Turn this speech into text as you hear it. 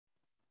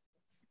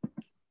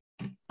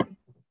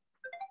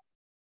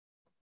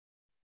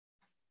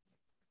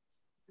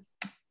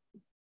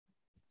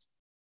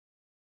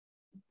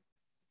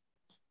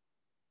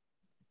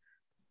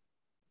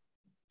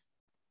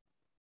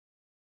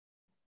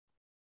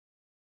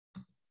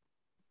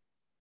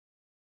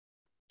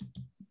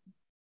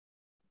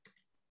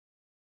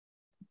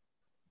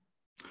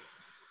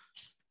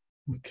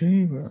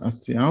Okay, we're at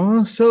the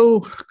hour. So,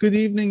 good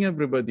evening,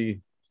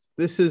 everybody.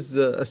 This is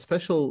a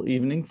special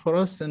evening for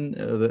us in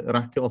the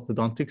Iraqi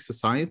Orthodontic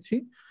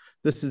Society.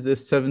 This is the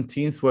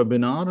 17th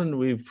webinar, and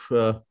we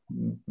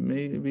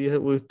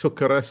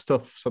took a rest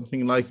of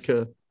something like,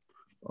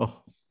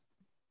 oh,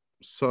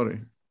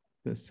 sorry,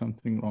 there's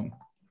something wrong.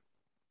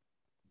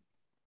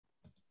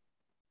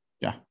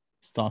 Yeah,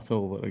 start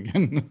over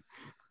again.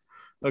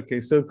 Okay,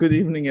 so good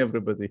evening,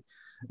 everybody.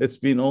 It's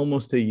been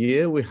almost a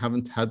year. We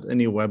haven't had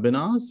any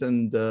webinars,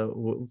 and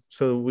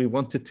so we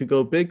wanted to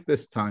go big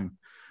this time.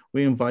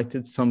 We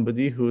invited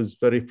somebody who is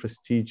very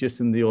prestigious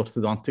in the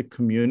orthodontic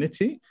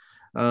community,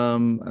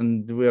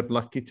 and we're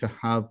lucky to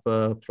have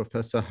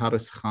Professor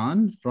Haris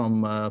Khan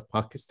from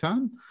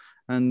Pakistan,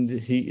 and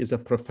he is a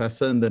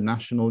professor in the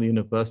National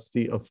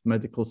University of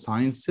Medical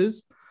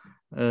Sciences.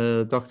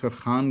 Dr.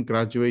 Khan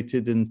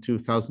graduated in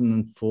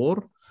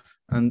 2004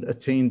 and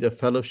attained a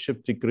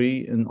fellowship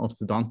degree in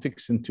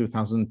orthodontics in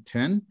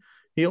 2010.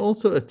 He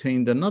also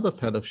attained another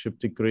fellowship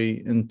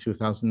degree in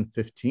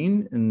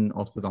 2015 in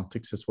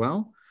orthodontics as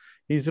well.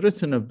 He's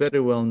written a very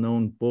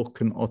well-known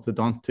book in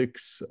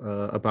orthodontics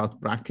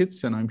about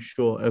brackets, and I'm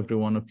sure every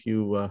one of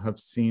you have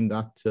seen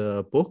that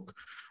book.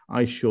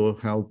 I sure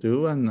hell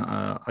do, and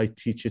I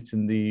teach it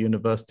in the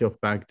University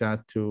of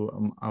Baghdad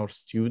to our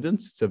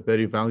students. It's a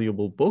very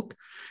valuable book.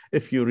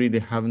 If you really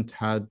haven't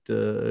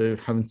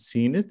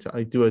seen it,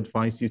 I do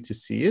advise you to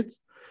see it.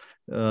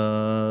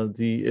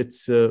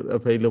 It's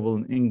available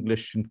in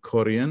English and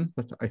Korean,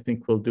 but I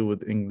think we'll do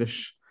with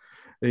English.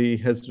 He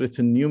has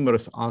written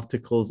numerous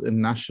articles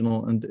in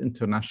national and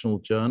international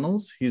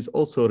journals. He's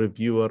also a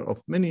reviewer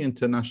of many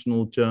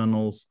international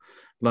journals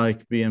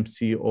like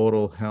BMC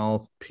Oral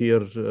Health,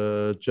 Peer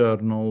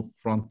Journal,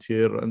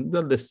 Frontier, and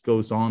the list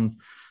goes on.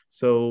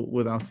 So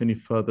without any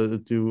further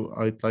ado,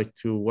 I'd like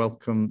to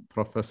welcome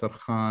Professor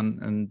Khan,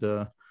 and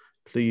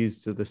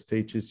please, the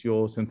stage is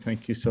yours, and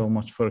thank you so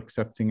much for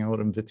accepting our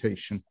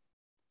invitation.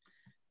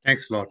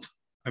 Thanks a lot.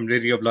 I'm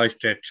really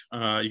obliged that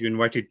you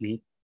invited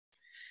me,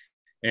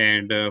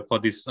 and for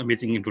this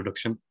amazing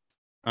introduction.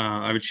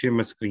 I will share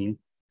my screen.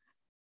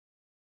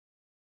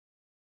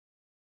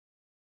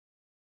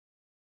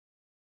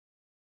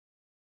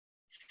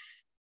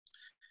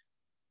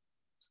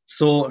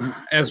 So,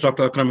 as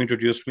Dr. Akram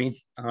introduced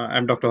me,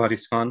 I'm Dr.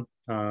 Haris Khan.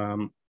 I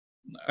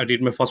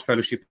did my first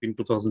fellowship in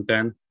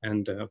 2010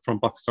 and from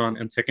Pakistan,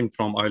 and second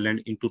from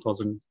Ireland in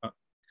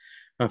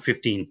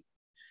 2015.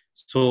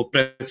 So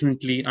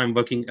presently, I'm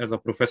working as a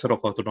professor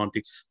of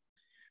orthodontics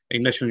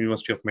in National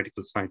University of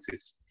Medical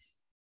Sciences.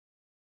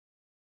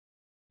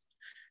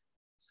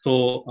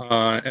 So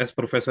as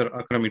Professor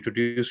Akram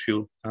introduced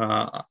you,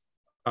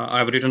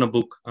 I've written a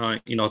book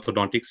in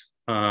orthodontics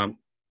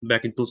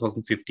back in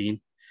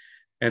 2015.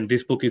 And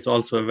this book is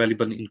also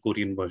available in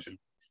Korean version.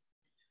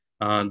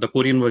 The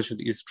Korean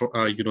version is,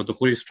 the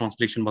Korean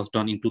translation was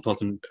done in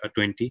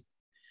 2020.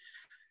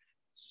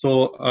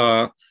 So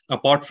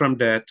apart from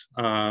that,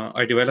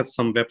 I developed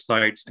some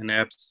websites and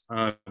apps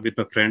with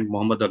my friend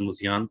Mohammed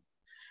Al-Muzian.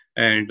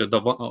 And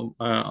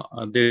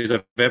there's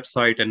a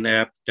website and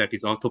app that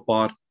is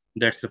Orthopar.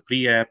 That's a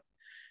free app.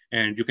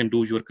 And you can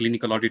do your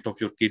clinical audit of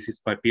your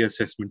cases by peer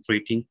assessment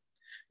rating.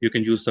 You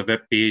can use the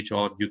web page,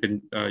 or you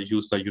can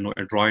use the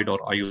Android or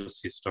iOS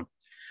system.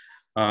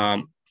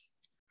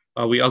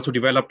 We also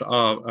developed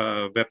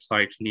a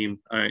website named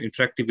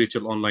Interactive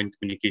Virtual Online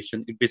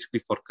Communication. It's basically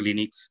for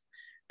clinics,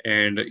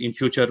 and in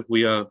future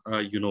we are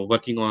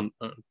working on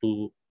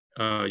to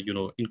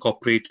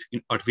incorporate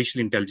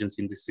artificial intelligence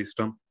in this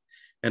system.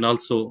 And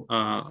also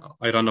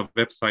I run a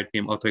website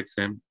named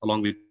AutoExam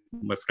along with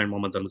my friend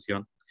Mohammed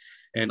Al-Muzian.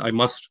 And I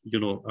must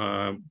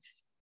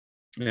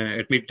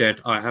admit that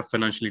I have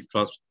financial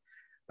interest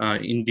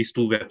in these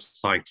two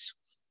websites.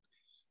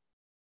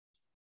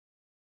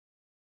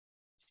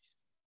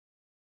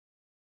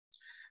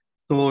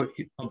 So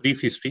a brief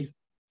history.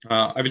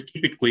 I will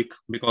keep it quick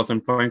because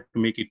I'm trying to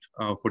make it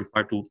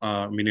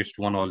 45 minutes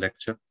to 1 hour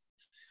lecture.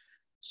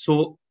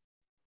 So,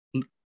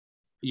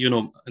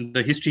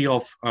 the history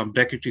of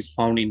bracket is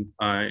found in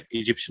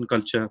Egyptian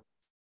culture,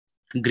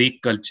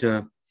 Greek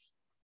culture,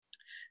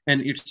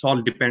 and it's all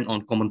depend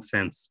on common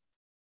sense.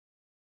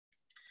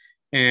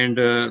 And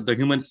the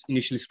humans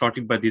initially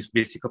started by this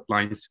basic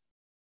appliance.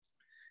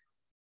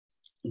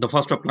 The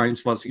first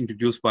appliance was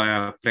introduced by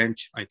a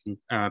French, I think,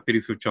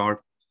 Perifeuchard,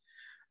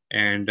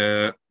 and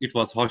it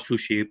was horseshoe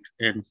shaped.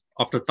 And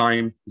after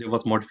time, there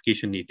was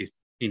modification needed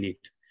in it.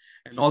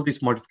 And all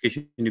these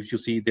modifications, if you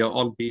see, they are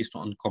all based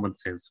on common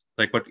sense.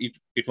 Like, but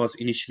it was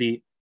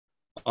initially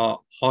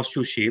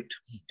horseshoe shaped,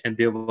 and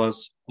there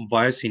was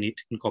wires in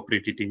it,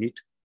 incorporated in it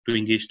to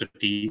engage the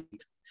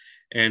teeth.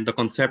 And the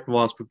concept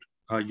was to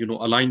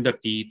align the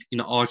teeth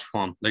in an arch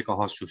form, like a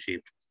horseshoe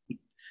shape.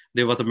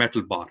 There was a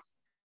metal bar.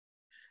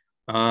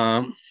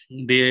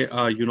 They,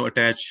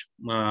 attach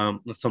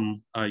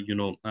some,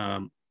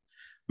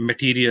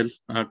 material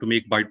to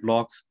make bite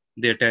blocks.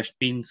 They attach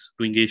pins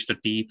to engage the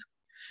teeth.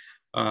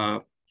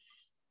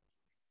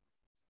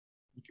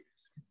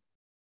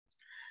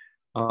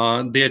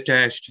 They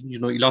attached,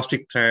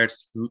 elastic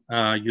threads,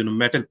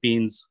 metal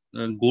pins,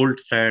 gold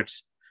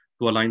threads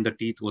to align the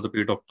teeth over the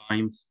period of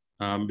time,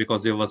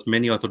 because there was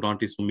many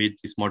orthodontists who made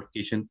this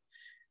modification.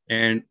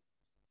 And,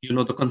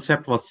 the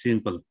concept was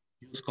simple,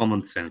 use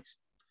common sense.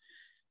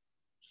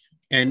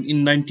 And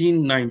in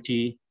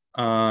 1990,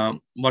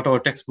 what our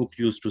textbook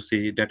used to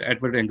say that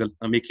Edward Engel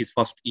make his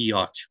first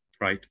E-arch,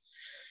 right?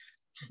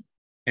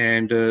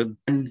 And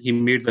then he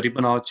made the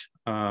ribbon arch,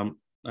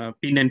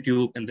 pin and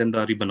tube, and then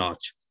the ribbon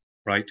arch,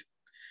 right?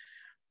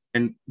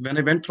 And when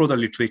I went through the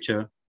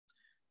literature,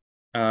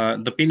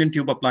 the pin and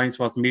tube appliance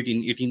was made in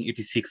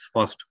 1886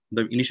 first.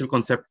 The initial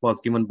concept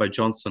was given by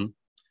Johnson.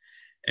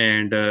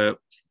 And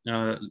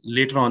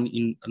later on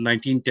in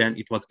 1910,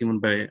 it was given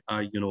by,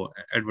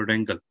 Edward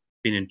Engel,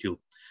 pin and tube.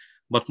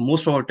 But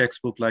most of our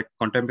textbook, like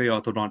Contemporary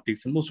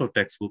Orthodontics and most of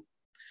textbook,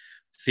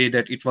 say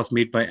that it was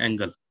made by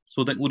Engel.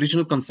 So the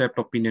original concept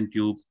of pin and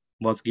tube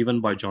was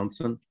given by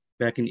Johnson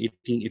back in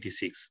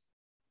 1886.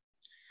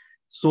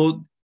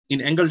 So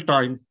in Engel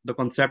time, the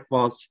concept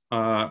was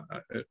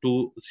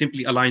to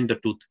simply align the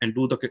tooth and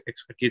do the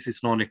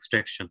cases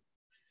non-extraction.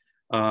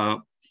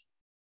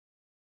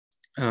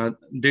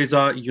 There's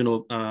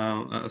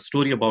a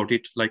story about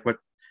it, like what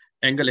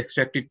Engel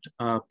extracted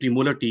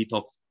premolar teeth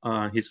of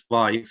his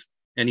wife,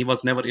 and he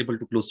was never able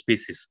to close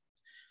spaces.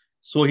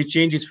 So he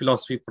changed his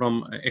philosophy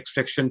from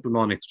extraction to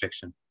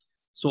non-extraction.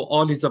 So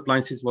all his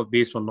appliances were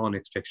based on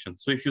non-extraction.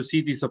 So if you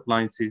see these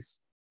appliances,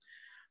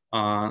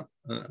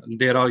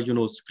 there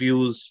are,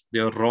 screws,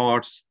 there are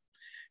rods,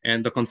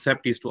 and the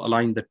concept is to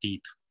align the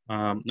teeth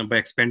by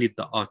expanding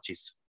the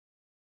arches.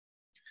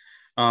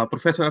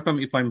 Professor Akram,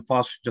 if I'm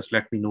fast, just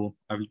let me know.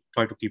 I will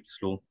try to keep it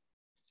slow.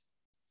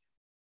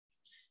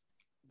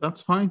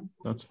 That's fine.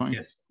 That's fine.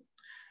 Yes.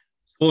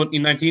 So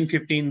in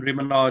 1915,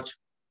 ribbon arch.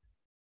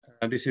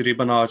 This is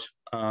ribbon arch.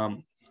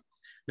 Then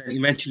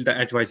eventually the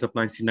edgewise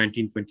appliance in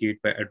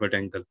 1928 by Edward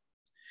Engel.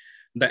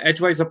 The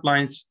edgewise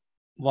appliance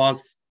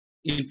was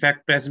in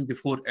fact present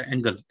before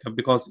Engel,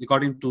 because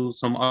according to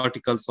some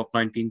articles of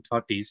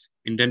 1930s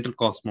in Dental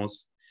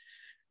Cosmos,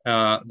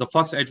 the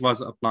first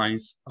edgewise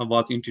appliance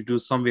was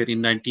introduced somewhere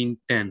in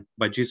 1910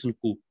 by Jason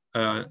Coop.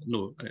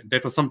 No,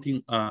 that was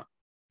something,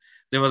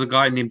 there was a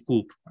guy named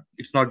Coop.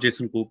 It's not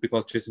Jason Coop,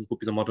 because Jason Coop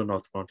is a modern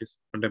orthodontist,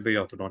 contemporary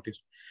orthodontist.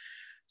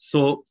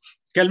 So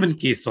Kelvin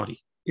Case,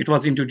 sorry. It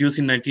was introduced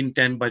in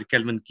 1910 by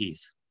Kelvin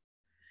Case.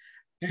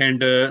 And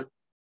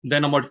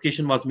then a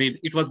modification was made.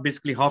 It was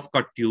basically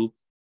half-cut tube,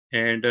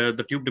 and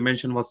the tube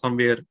dimension was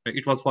somewhere,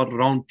 it was for a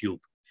round tube.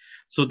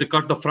 So they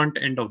cut the front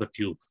end of the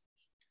tube.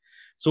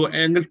 So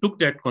Engel took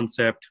that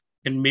concept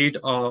and made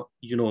a,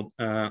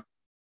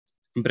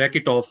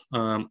 bracket of,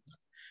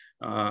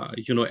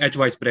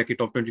 edgewise bracket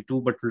of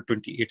 22 by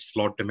 28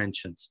 slot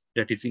dimensions,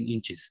 that is in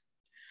inches.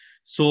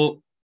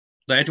 So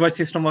the edgewise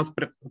system was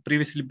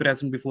previously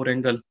present before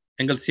Engel.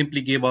 Engel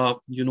simply gave a,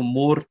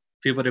 more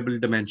favorable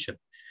dimension.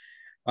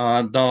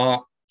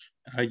 The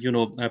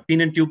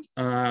pin and tube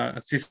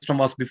system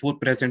was before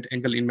present.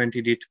 Engel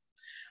invented it,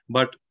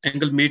 but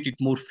Engel made it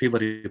more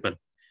favorable.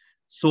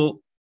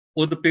 So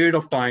over the period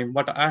of time,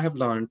 what I have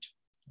learned,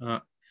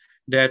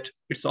 that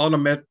it's all a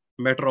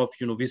matter of,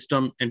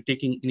 wisdom and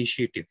taking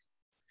initiative.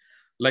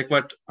 Like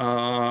what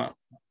I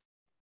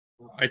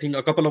think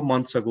a couple of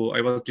months ago,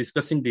 I was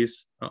discussing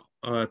this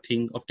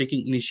thing of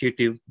taking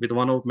initiative with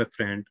one of my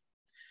friends,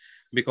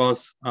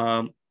 because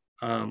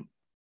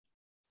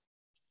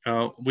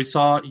we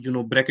saw,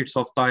 brackets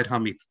of Tahir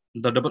Hamid,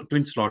 the double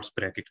twin slots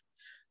bracket.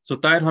 So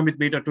Tahir Hamid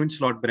made a twin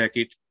slot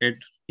bracket, and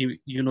he,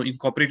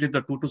 incorporated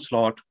the 2-2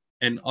 slot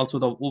and also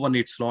the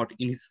 018 slot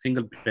in his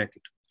single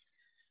bracket.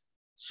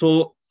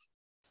 So,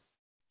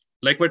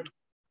 like what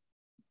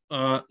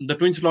the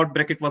twin slot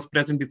bracket was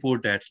present before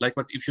that. Like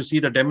what if you see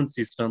the Demon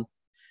system,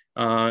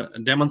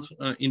 Demon's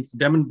in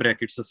Demon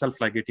brackets, the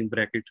self-ligating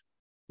bracket,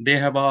 they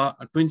have a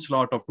twin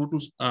slot of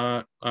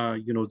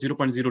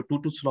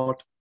 0.022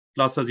 slot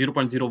plus a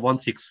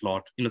 0.016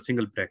 slot in a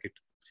single bracket.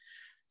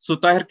 So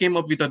Tahir came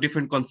up with a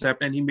different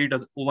concept, and he made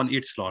a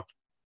 018 slot,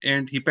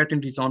 and he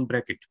patented his own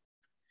bracket.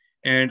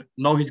 And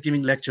now he's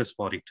giving lectures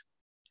for it.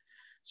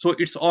 So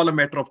it's all a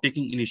matter of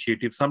taking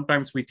initiative.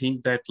 Sometimes we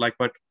think that, like,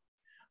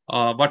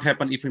 what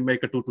happened if we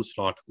make a 2-2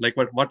 slot? Like,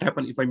 what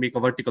happened if I make a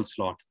vertical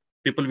slot?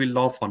 People will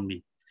laugh on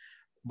me.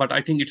 But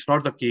I think it's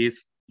not the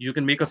case. You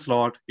can make a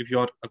slot. If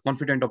you're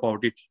confident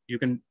about it, you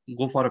can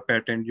go for a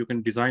patent. You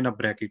can design a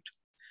bracket,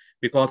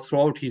 because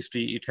throughout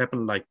history, it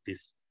happened like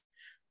this.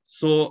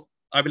 So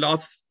I will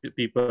ask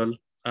people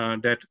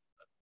that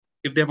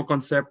if they have a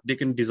concept, they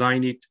can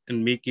design it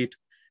and make it.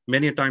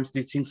 Many times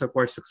these things are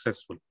quite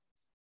successful.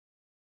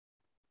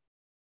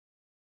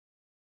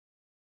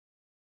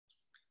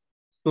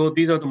 So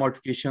these are the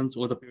modifications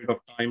over the period of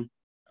time.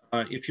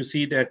 If you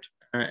see that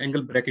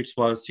angle brackets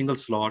was single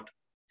slot,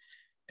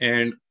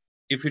 and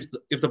if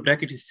the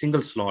bracket is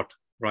single slot,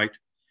 right,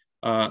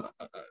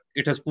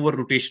 it has poor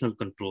rotational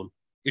control.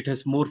 It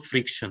has more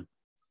friction.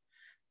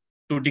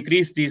 To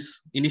decrease this,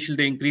 initially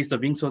they increase the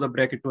wings of the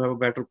bracket to have a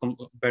better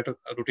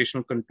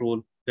rotational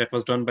control. That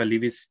was done by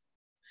Lewis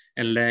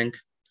and Lang.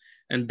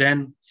 And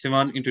then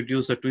Sivan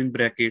introduced the twin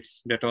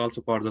brackets that are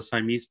also called the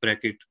Siamese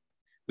bracket,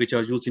 which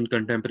are used in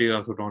contemporary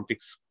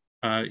orthodontics,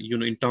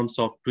 in terms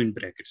of twin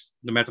brackets,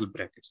 the metal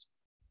brackets.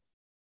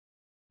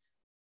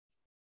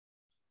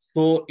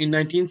 So in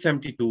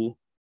 1972,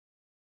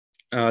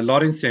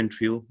 Lawrence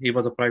Andrew, he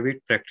was a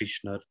private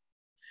practitioner,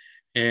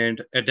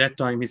 and at that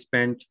time he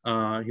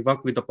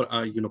worked with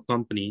a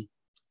company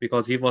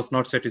because he was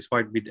not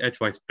satisfied with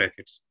edgewise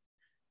brackets.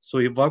 So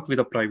he worked with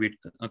a private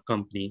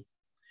company,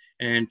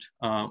 and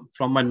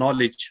from my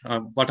knowledge,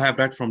 what I have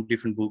read from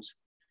different books,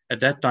 at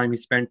that time he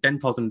spent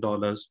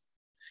 $10,000,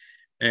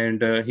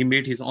 and he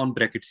made his own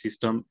bracket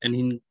system, and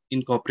he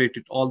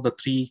incorporated all the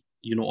three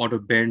order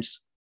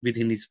bands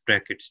within his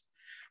brackets.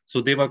 So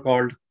they were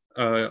called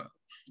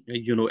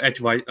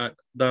edgewise.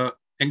 The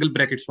angle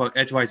brackets were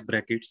edgewise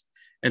brackets,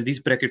 and these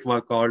brackets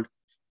were called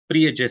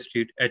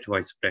pre-adjusted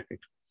edgewise bracket,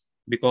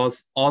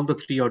 because all the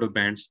three order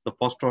bands, the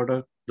first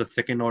order, the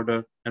second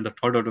order, and the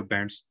third order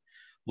bands,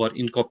 were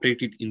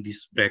incorporated in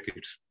these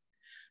brackets.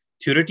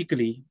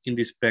 Theoretically, in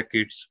these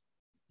brackets,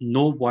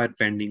 no wire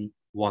bending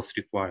was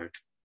required.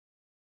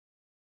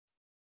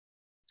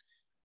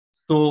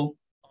 So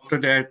after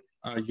that,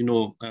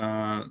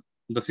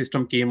 the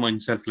system came on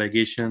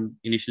self-ligation.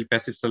 Initially,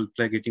 passive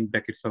self-ligating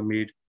brackets were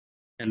made,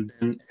 and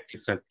then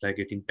active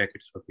self-ligating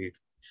brackets were made.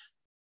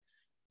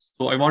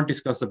 So I want to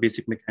discuss the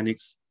basic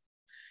mechanics.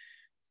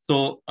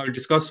 So I'll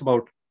discuss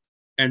about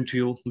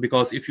Andrew,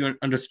 because if you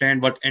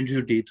understand what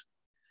Andrew did,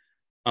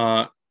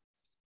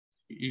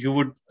 you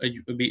would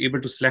be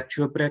able to select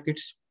your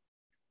brackets.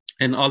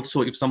 And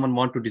also, if someone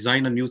want to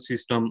design a new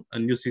system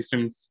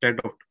instead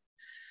of,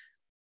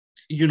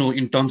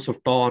 in terms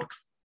of torque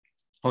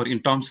or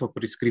in terms of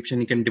prescription,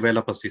 you can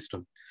develop a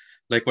system.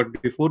 Like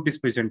what before this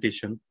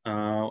presentation,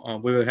 I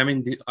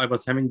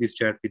was having this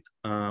chat with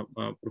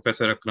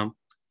Professor Akram,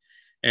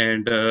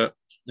 and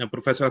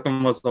Professor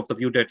Akram was of the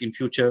view that in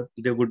future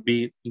there would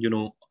be,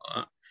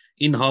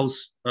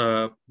 in-house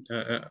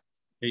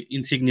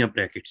insignia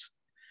brackets,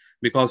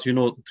 because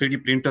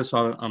 3D printers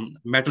are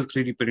metal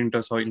 3D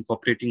printers are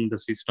incorporating the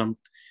system,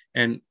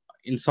 and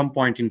in some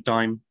point in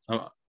time,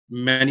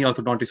 many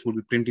orthodontists will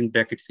be printing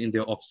brackets in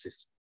their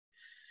offices.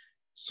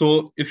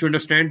 So if you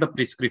understand the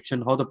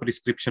prescription, how the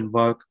prescription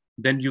work,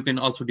 then you can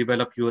also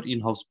develop your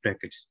in-house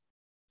brackets.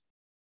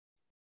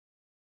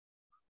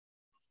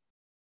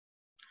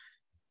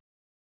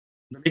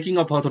 The making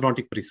of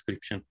orthodontic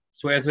prescription.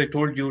 So as I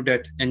told you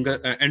that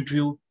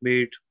Andrew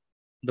made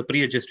the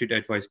pre-adjusted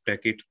edgewise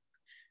bracket,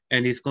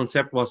 and his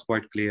concept was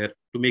quite clear: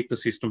 to make the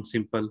system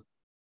simple,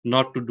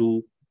 not to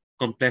do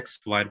complex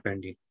wire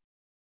bending.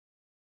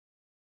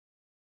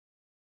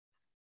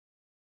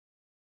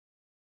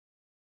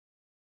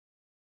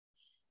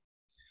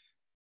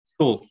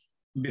 So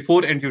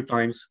before Andrew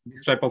times,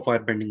 this type of wire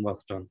bending was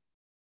done.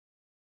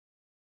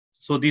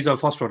 So these are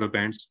first order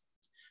bands.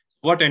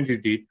 What Andrew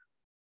did,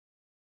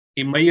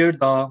 he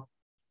measured the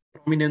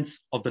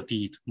prominence of the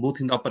teeth,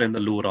 both in the upper and the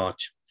lower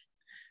arch.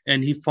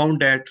 And he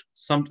found that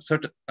some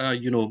certain,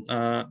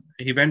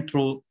 he went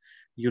through,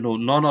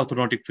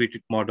 non-orthodontic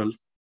treated model,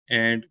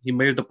 and he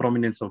measured the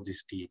prominence of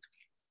these teeth.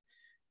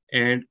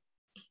 And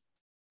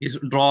he's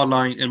draw a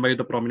line and measure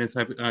the prominence.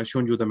 I've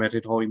shown you the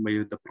method how he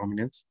measured the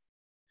prominence.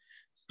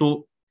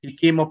 So he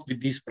came up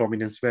with these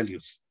prominence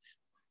values.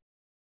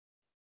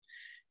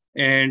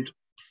 And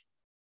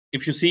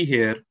if you see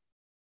here,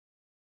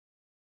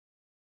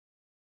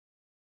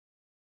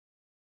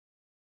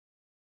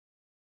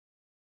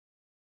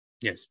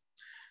 yes.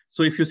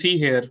 So if you see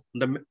here,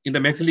 in the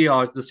maxillary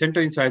arch, the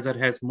center incisor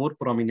has more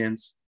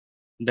prominence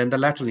than the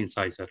lateral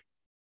incisor,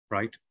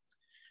 right?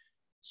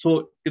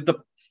 So if the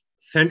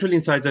central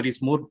incisor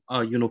is more,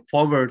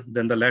 forward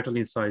than the lateral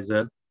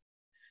incisor,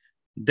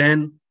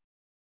 then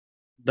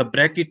the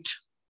bracket,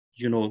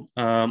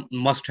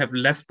 must have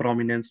less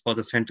prominence for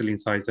the central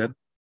incisor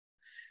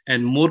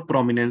and more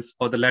prominence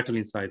for the lateral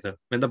incisor.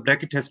 When the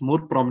bracket has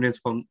more prominence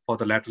for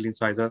the lateral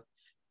incisor,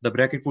 the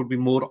bracket would be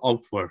more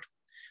outward.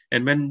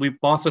 And when we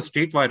pass a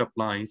straight wire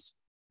appliance,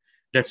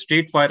 that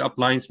straight wire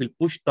appliance will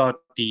push the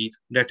teeth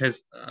that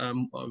has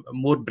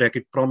more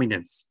bracket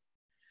prominence.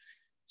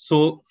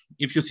 So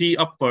if you see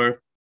upward,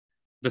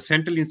 the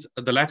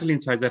lateral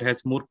incisor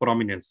has more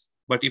prominence.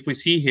 But if we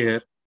see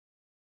here,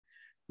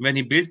 when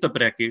he built the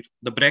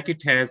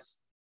bracket has,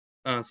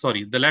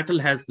 the lateral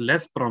has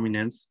less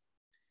prominence,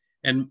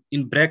 and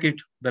in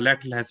bracket, the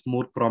lateral has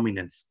more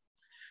prominence.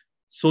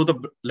 So the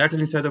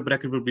lateral incisor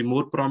bracket will be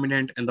more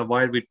prominent, and the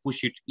wire will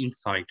push it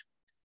inside.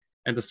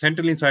 And the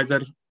central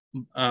incisor,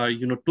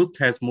 tooth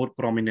has more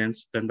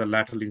prominence than the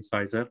lateral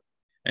incisor,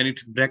 and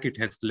its bracket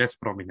has less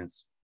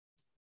prominence.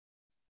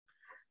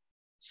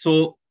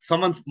 So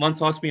someone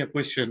once asked me a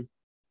question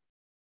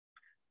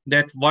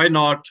that why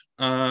not,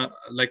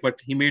 like what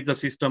he made the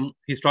system,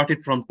 he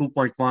started from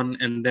 2.1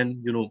 and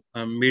then,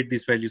 made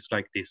these values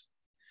like this.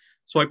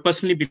 So I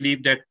personally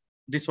believe that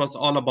this was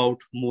all about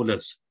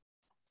molars,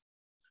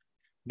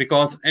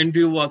 because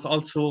Andrew was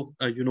also,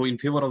 in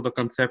favor of the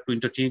concept to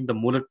interchange the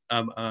molar,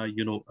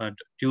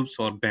 tubes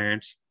or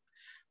bands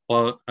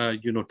or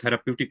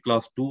therapeutic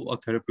class 2 or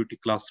therapeutic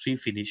class 3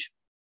 finish,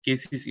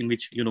 cases in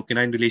which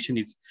canine relation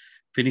is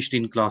finished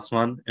in class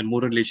 1 and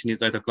molar relation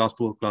is either class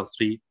 2 or class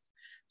 3.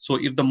 So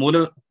if the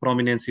molar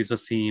prominence is the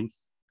same,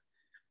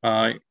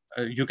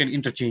 you can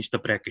interchange the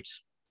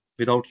brackets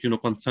without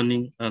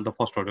concerning the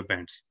first order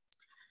bands.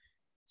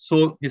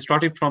 So he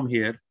started from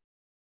here.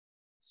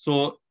 So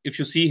if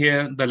you see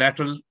here, the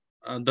lateral,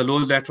 the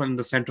lower lateral and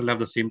the central have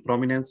the same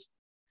prominence.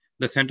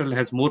 The central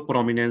has more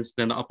prominence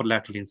than the upper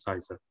lateral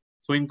incisor.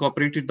 So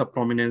incorporated the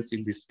prominence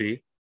in this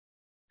way.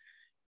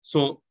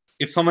 So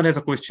if someone has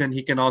a question,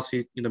 he can ask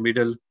it in the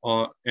middle,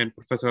 and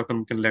Professor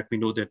Akram can let me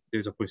know that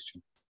there's a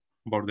question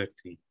about that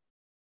thing.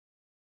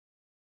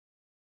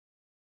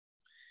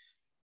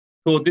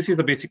 So this is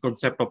a basic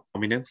concept of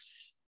prominence.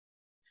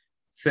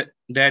 So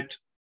that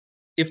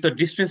if the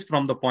distance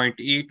from the point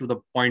A to the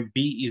point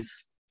B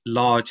is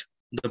large,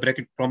 the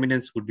bracket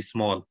prominence would be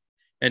small.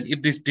 And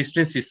if this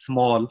distance is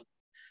small,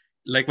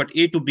 like what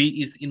A to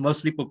B is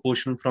inversely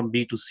proportional from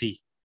B to C.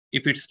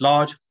 If it's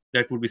large,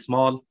 that would be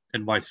small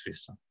and vice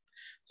versa.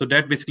 So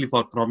that basically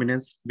for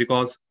prominence,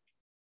 because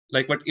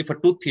like what if a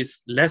tooth is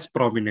less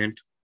prominent,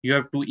 you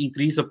have to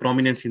increase the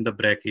prominence in the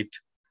bracket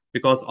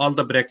because all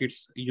the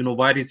brackets,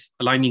 wire is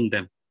aligning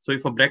them. So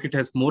if a bracket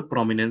has more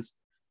prominence,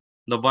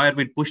 the wire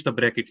will push the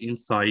bracket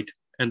inside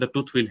and the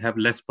tooth will have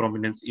less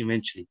prominence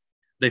eventually.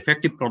 The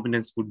effective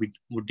prominence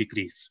would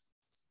decrease.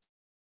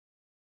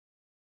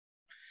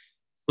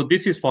 So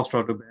this is first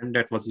order band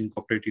that was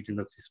incorporated in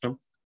the system.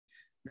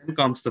 Then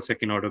comes the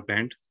second order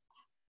band.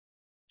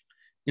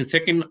 In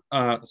second,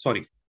 that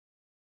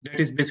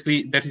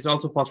is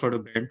also first order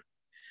band.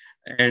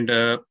 And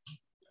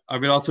I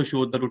will also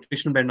show the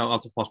rotational band are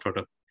also first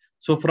order.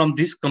 So from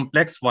this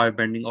complex wire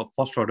bending of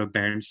first order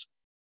bands,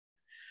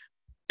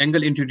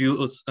 Andrew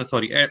introduced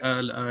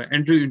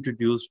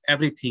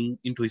everything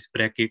into his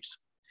brackets.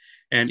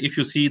 And if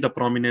you see the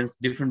prominence,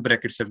 different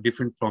brackets have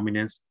different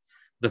prominence.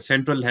 The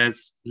central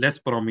has less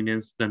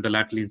prominence than the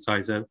lateral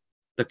incisor.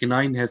 The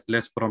canine has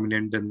less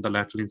prominent than the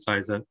lateral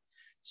incisor.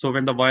 So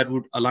when the wire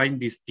would align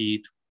these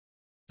teeth,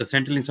 the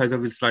central incisor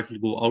will slightly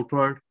go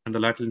outward and the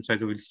lateral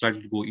incisor will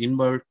slightly go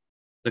inward.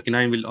 The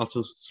canine will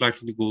also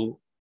slightly go,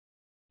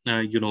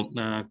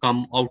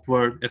 come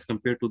outward as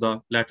compared to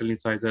the lateral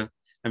incisor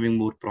having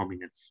more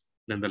prominence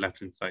than the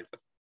lateral incisor.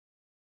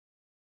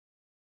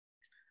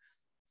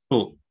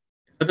 So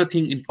another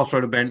thing in first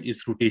order band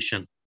is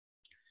rotation.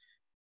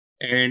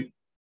 And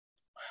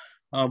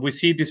we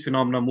see this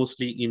phenomena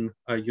mostly in,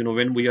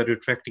 when we are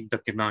retracting the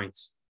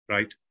canines,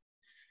 right?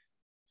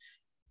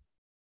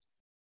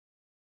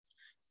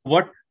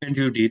 What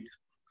Andrew did,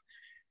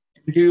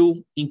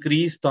 Andrew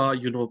increased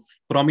the,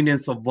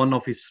 prominence of one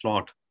of his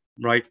slot,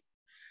 right?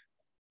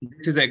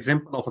 This is an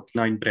example of a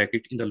canine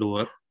bracket in the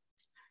lower.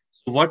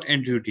 So what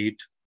Andrew did,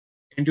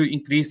 Andrew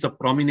increased the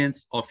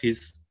prominence of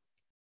his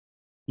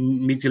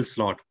mesial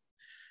slot.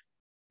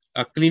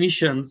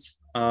 Clinicians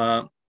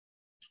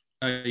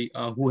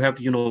who have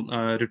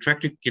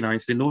retracted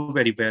canines, they know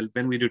very well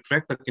when we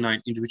retract the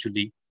canine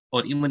individually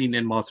or even in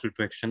en masse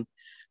retraction,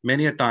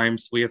 many a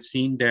times we have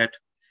seen that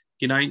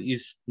canine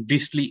is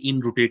distally in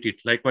rotated,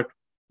 like what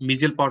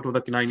mesial part of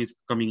the canine is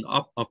coming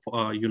up,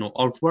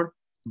 outward,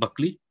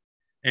 buccally,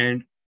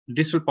 and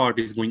distal part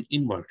is going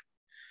inward.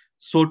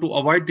 So to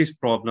avoid this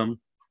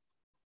problem,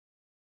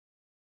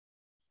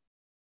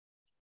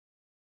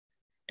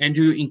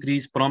 Andrew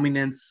increased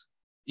prominence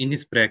in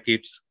his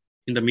brackets,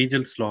 in the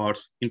mesial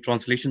slots, in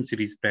translation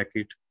series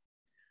bracket,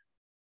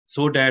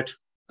 so that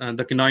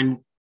the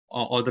canine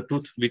or the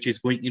tooth which is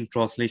going in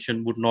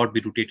translation would not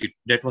be rotated.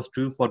 That was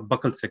true for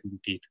buccal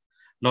segment teeth,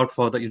 not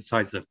for the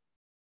incisor.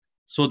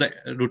 So the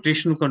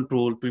rotational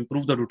control, to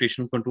improve the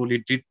rotational control, he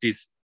did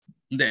this,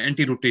 the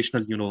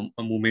anti-rotational,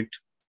 movement,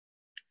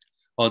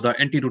 or the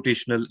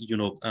anti-rotational,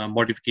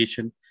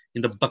 modification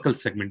in the buccal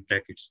segment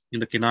brackets, in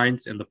the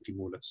canines and the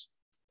premolars.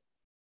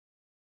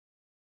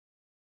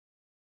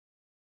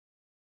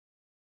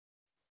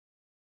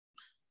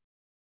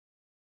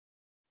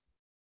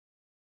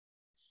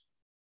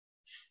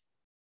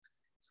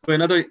 So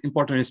another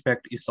important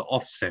aspect is the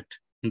offset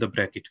in the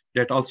bracket,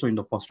 that also in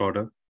the first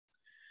order.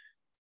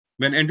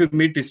 When Andrew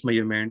made this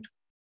measurement,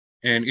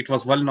 and it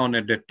was well known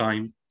at that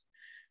time,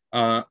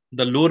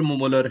 the lower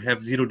molar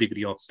have 0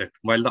 degree offset,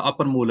 while the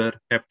upper molar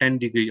have 10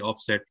 degree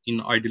offset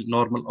in ideal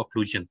normal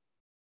occlusion,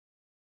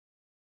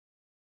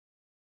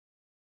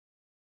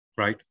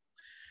 right?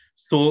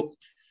 So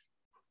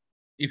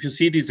if you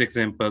see these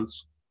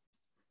examples,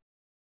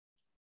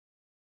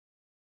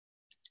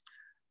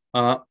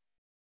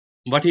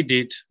 what he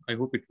did, I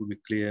hope it will be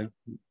clear.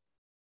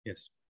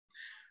 Yes.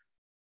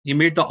 He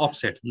made the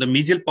offset. The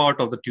mesial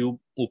part of the tube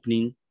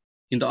opening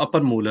in the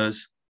upper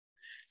molars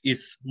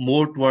is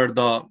more toward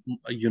the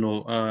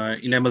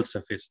enamel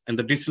surface, and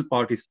the distal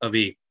part is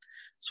away.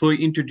 So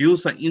he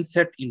introduced an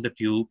inset in the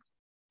tube,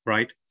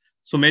 right?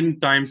 So many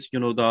times,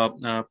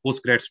 the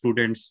postgrad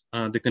students,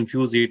 they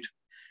confuse it,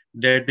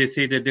 that they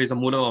say that there's a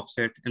molar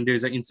offset and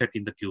there's an inset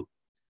in the tube.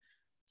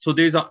 So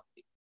there's a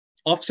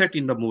offset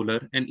in the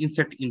molar and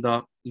inset in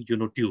the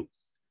tube.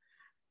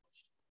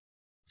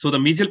 So the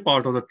mesial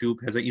part of the tube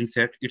has an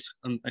inset. It's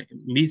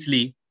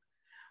mesially,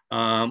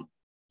 um,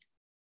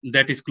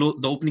 that is close,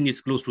 the opening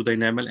is close to the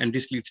enamel and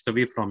distally it's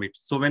away from it.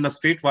 So when a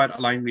straight wire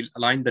align will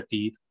align the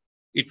teeth,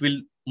 it will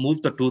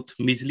move the tooth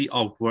mesially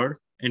outward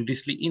and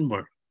distally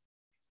inward,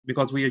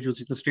 because we are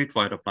using the straight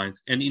wire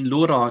appliance. And in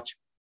lower arch,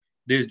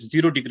 there's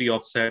 0 degree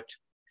offset.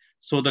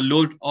 So the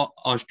lower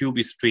arch tube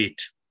is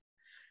straight.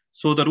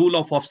 So the rule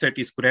of offset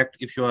is correct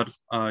if you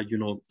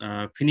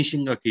are,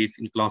 finishing a case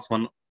in class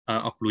 1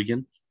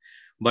 occlusion.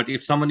 But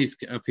if someone is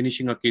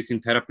finishing a case in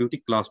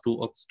therapeutic class 2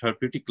 or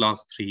therapeutic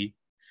class 3,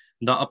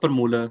 the upper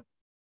molar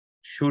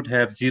should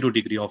have 0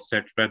 degree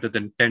offset rather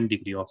than 10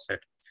 degree offset.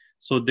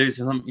 So there is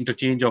some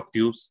interchange of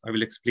tubes. I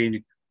will explain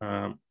it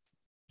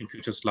in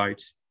future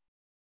slides.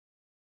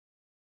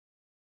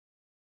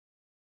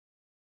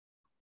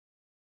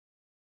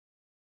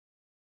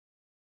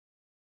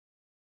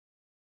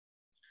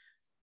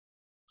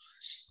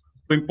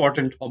 So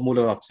important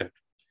molar offset.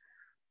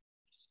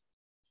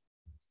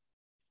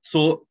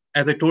 So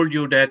as I told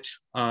you that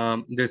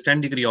there's 10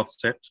 degree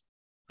offset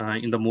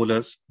in the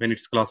molars when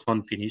it's class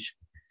 1 finish.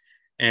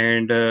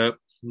 And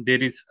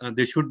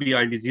there should be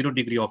ideally 0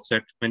 degree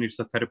offset when it's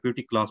a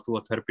therapeutic class 2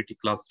 or therapeutic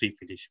class 3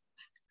 finish.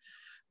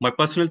 My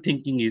personal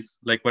thinking is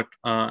like what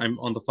I'm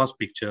on the first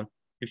picture.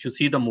 If you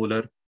see the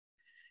molar,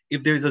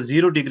 if there is a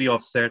 0 degree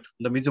offset,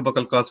 the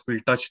mesobuccal cusp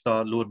will touch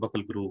the lower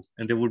buccal groove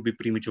and there would be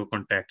premature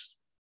contacts,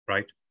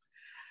 right?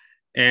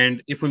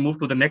 And if we move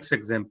to the next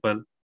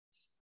example,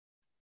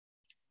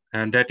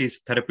 and that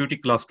is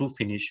therapeutic class 2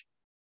 finish,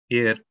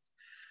 here,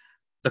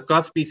 the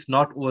cusp is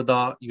not over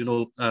the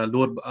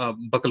lower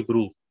buccal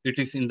groove. It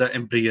is in the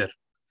embryo.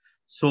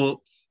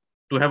 So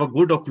to have a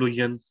good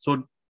occlusion,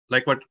 so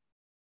like what,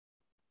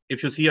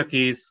 if you see a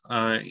case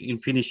in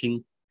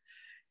finishing,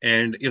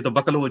 and if the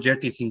buccal over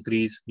jet is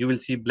increased, you will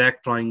see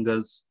black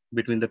triangles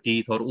between the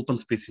teeth or open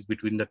spaces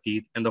between the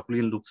teeth, and the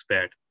occlusion looks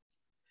bad.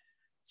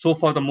 So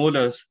for the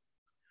molars,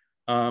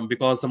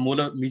 because the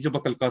molar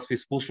mesobuccal cusp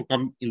is supposed to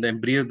come in the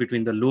embryo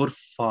between the lower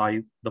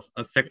 5, the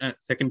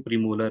second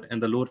premolar,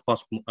 and the lower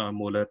first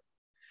molar,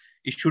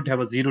 it should have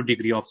a 0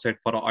 degree offset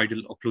for an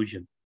ideal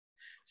occlusion.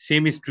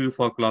 Same is true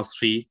for class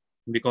 3,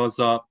 because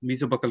the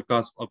mesobuccal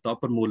cusp of the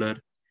upper molar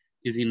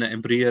is in the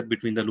embryo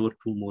between the lower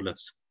 2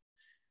 molars.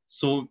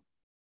 So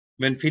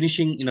when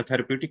finishing in a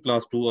therapeutic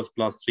class 2 or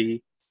class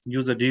 3,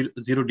 use a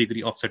 0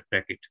 degree offset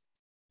bracket.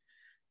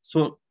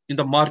 So in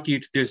the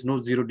market, there's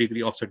no 0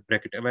 degree offset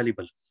bracket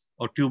available,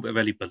 or tube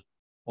available,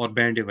 or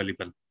band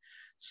available.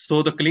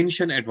 So the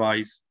clinician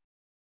advise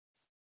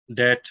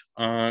that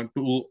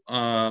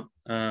to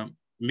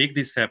make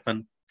this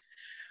happen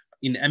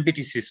in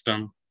MPT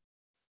system,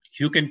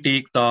 you can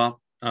take the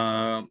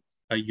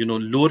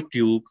lower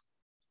tube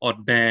or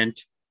band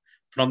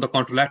from the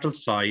contralateral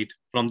side,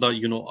 from the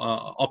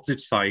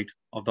opposite side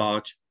of the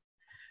arch,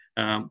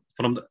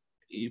 from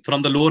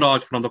the lower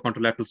arch from the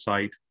contralateral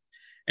side,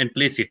 and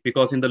place it,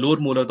 because in the lower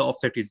molar the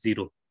offset is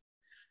 0.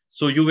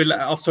 So you will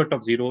offset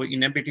of 0 in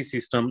MPT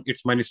system.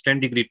 It's minus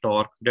 10 degree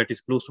torque, that is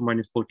close to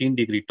minus 14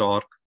 degree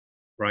torque,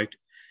 right?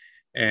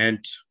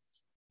 And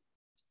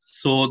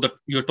so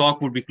your torque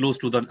would be close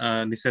to the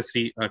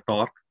necessary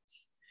torque,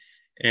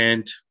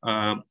 and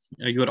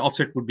your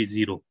offset would be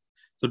 0.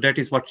 So that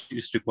is what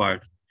is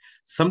required.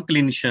 Some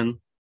clinician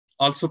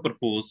also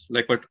propose,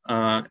 like, but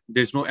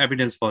there's no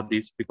evidence for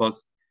this,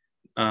 because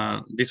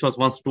this was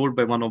once told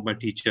by one of my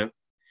teacher.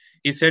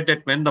 He said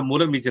that when the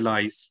molar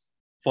mesialize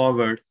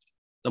forward,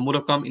 the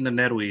molar come in a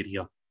narrow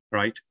area,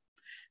 right?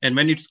 And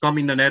when it's come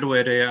in a narrow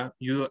area,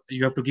 you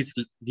have to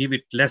give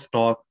it less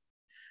torque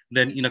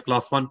than in a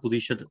class 1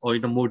 position or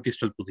in a more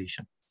distal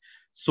position.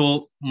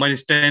 So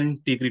minus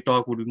 10 degree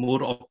torque would be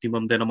more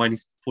optimum than a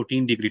minus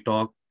 14 degree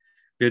torque,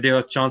 where there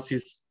are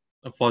chances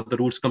for the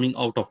roots coming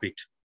out of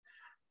it.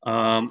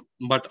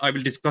 But I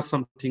will discuss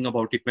something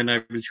about it when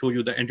I will show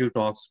you the anterior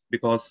torques,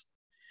 because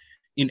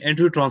in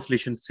anterior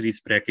translation series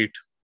bracket,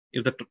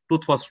 if the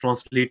tooth was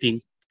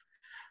translating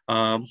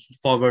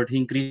forward, he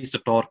increased the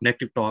torque,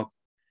 negative torque,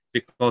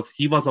 because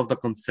he was of the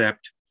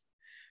concept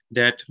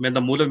that when the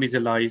molar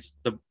mesialize,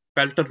 the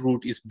palatal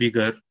root is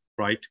bigger,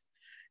 right?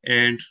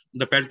 And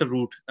the palatal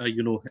root,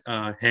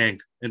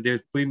 hang, and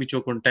there's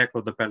premature contact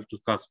of the palatal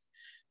cusp.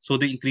 So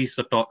they increase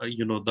the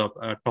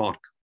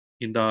torque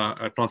in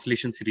the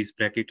translation series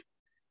bracket.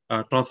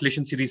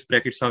 Translation series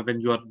brackets are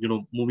when you are,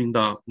 moving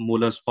the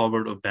molars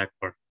forward or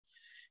backward.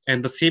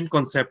 And the same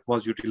concept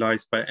was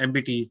utilized by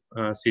MBT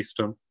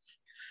system.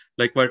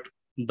 Like what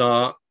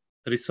the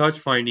research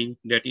finding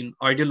that in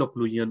ideal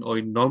occlusion or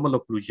in normal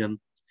occlusion,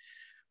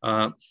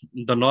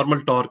 the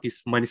normal torque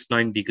is minus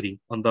 9 degree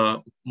on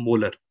the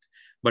molar.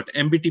 But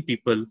MBT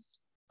people,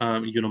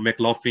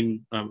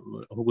 McLaughlin,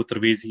 Hugo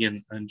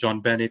Tervesi, and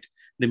John Bennett,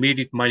 they made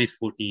it minus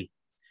 14.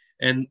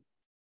 And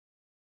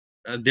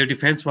their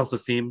defense was the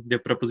same, their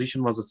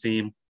proposition was the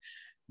same,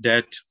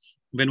 that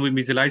when we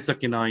mesialize the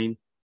canine,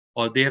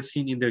 or they have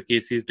seen in their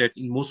cases that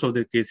in most of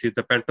their cases,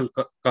 the palatal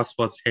cusp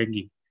was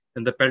hanging,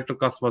 and the palatal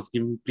cusp was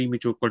giving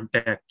premature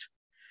contact.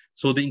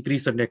 So they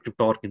increase the negative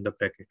torque in the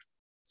bracket.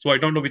 So I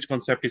don't know which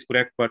concept is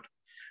correct, but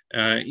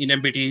In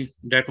MBT,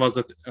 that was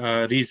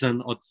a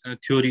reason or a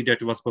theory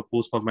that was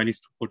proposed for minus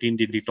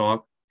 14-degree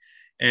torque.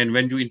 And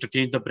when you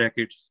interchange the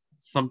brackets,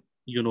 some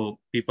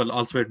people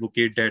also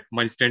advocate that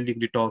minus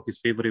 10-degree torque is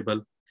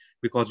favorable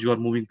because you are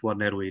moving to a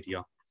narrow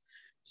area.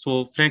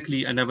 So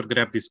frankly, I never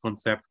grabbed this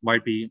concept.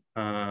 Might be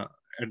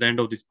at the end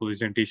of this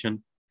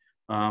presentation,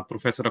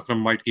 Professor Akram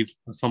might give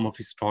some of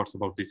his thoughts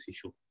about this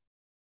issue.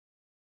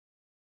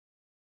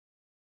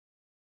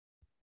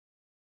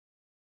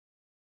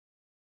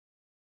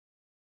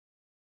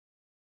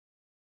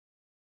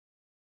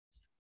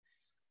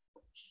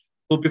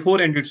 So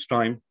before Andrew's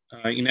time,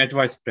 in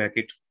edgewise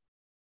bracket,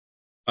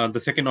 the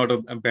second order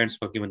bands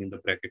were given in the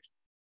bracket.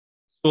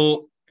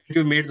 So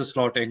you made the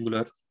slot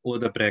angular over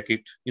the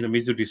bracket in a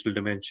mesodistal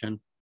dimension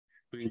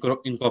to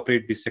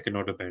incorporate the second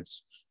order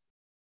bands.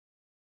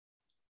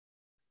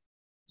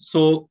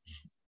 So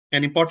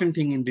an important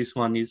thing in this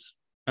one is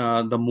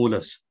the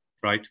molars,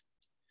 right?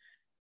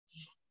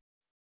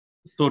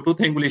 So tooth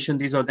angulation,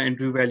 these are the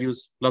entry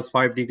values, plus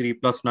 5 degree,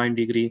 plus 9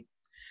 degree.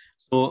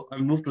 So I'll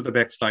move to the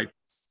back slide.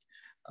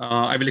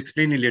 I will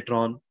explain it later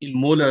on. In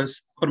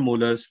molars, upper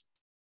molars,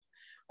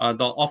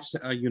 the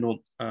offset,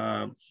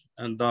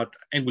 and that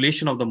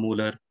angulation of the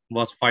molar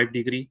was 5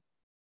 degree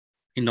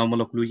in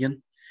normal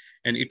occlusion.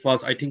 And it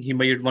was, I think he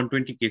made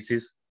 120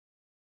 cases,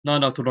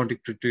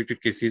 non-orthodontic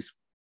treated cases,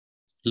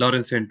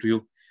 Lawrence and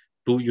Drew,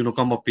 to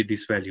come up with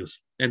these values.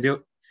 And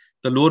the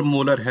lower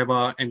molar have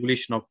a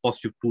angulation of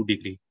positive 2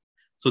 degree.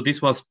 So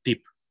this was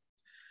tip.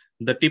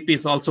 The tip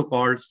is also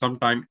called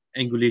sometime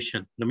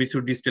angulation, the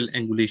mesodistal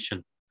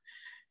angulation.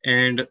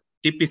 And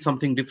tip is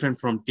something different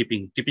from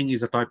tipping. Tipping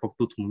is a type of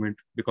tooth movement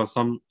because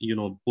some,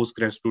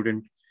 postgrad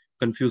student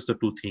confuse the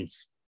two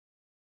things.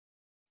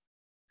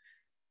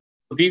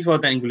 So these were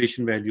the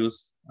angulation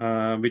values,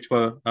 which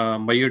were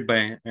measured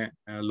by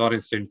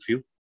Lawrence and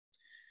Drew.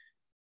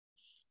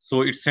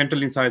 So its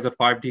central incisor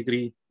 5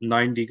 degree,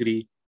 9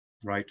 degree,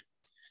 right?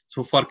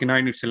 So for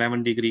canine, it's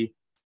 11 degree.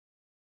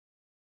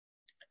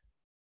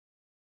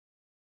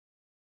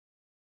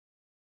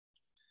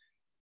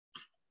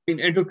 In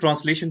endo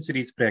translation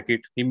series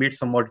bracket, he made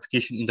some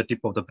modification in the tip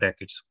of the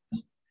brackets.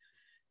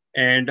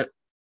 And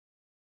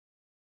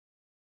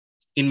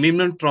in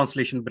minimum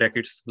translation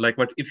brackets, like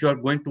what if you are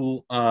going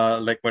to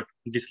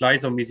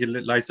dislice or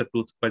mesolize a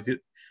tooth by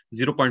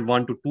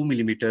 0.1 to 2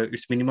 millimeter,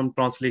 it's minimum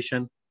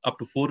translation. Up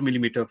to 4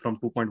 millimeter from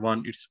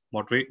 2.1, it's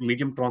moderate,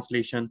 medium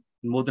translation.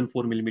 More than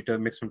 4 millimeter,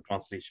 maximum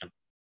translation.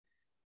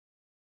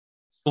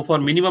 So for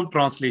minimum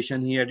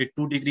translation, he added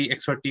 2 degree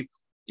extra tip.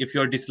 If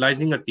you are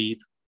dislicing a teeth,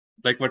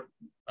 like what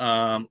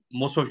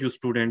most of you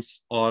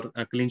students or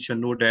clinician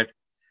know that,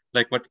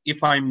 like what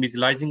if I'm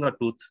mesalizing a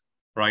tooth,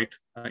 right?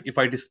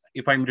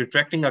 If I'm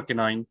retracting a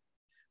canine,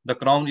 the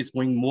crown is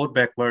going more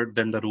backward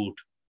than the root.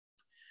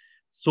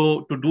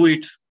 So to do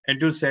it,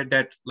 Andrew said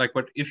that like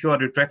what if you are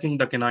retracting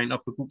the canine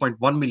up to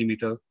 2.1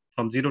 millimeter,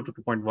 from 0 to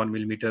 2.1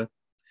 millimeter,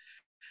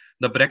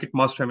 the bracket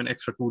must have an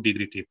extra 2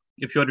 degree tip.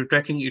 If you are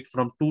retracting it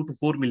from 2 to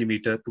 4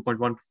 millimeter,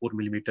 2.1 to 4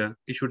 millimeter,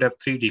 it should have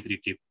 3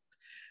 degree tip.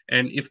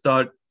 And if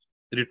the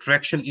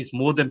retraction is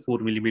more than 4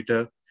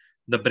 millimeter,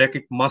 the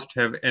bracket must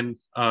have an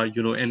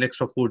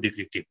extra 4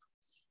 degree tip.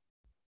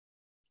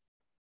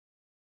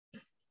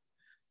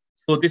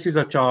 So this is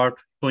a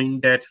chart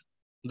showing that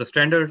the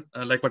standard,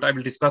 like what I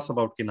will discuss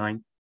about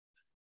canine.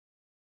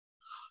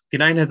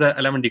 Canine has a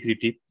 11 degree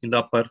tip. In the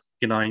upper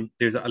canine,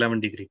 there's a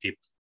 11 degree tip.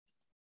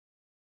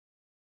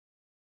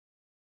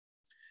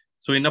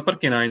 So in upper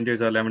canine,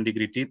 there's a 11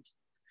 degree tip.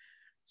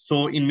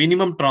 So in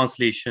minimum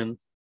translation,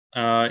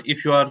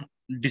 if you are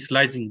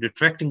dislicing,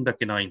 retracting the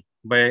canine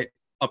by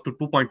up to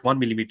 2.1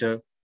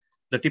 millimeter,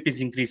 the tip is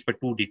increased by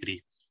 2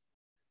 degree.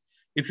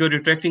 If you're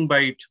retracting by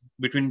it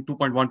between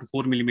 2.1 to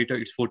 4 millimeter,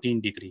 it's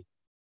 14 degree.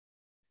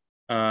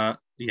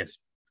 Yes,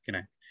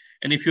 canine.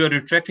 And if you are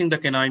retracting the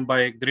canine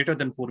by greater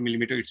than 4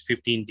 millimeter, it's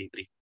 15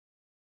 degree.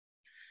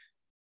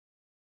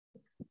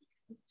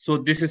 So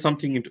this is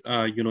something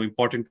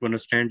important to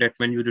understand, that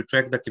when you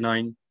retract the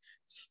canine,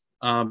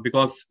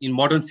 because in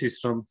modern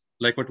system,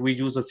 like what we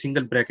use a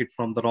single bracket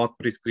from the Roth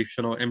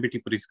prescription or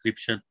MBT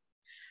prescription,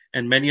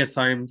 and many a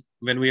time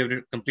when we have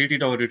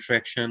completed our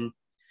retraction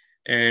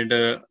and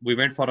we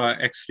went for our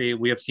X-ray,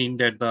 we have seen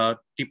that the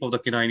tip of the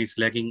canine is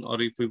lagging,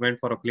 or if we went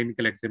for a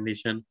clinical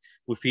examination,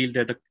 we feel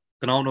that the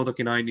crown of the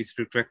canine is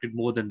retracted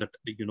more than the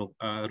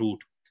root,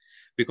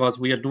 because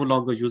we are no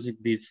longer using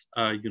these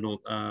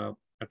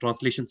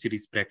translation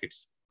series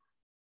brackets.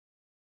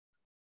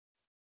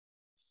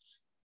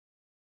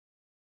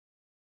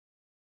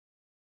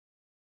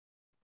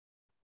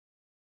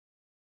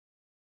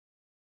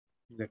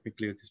 Let me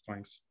clear these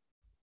points.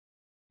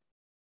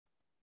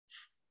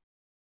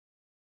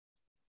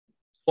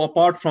 So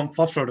apart from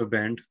first order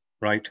band,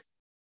 right?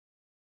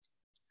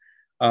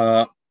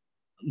 The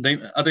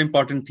other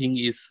important thing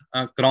is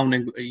crown,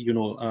 in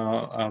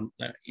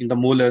the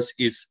molars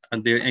is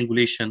their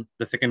angulation,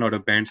 the second order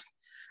bands.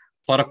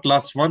 For a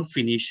class 1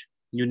 finish,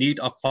 you need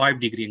a 5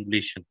 degree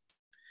angulation.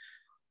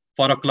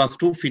 For a class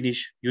 2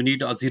 finish, you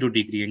need a 0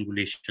 degree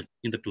angulation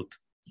in the tooth,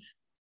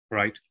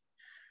 right?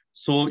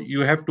 So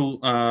you have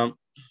to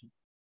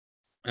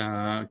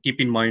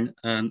keep in mind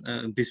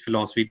this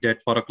philosophy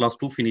that for a class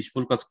 2 finish,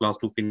 full class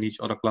 2 finish,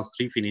 or a class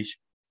 3 finish,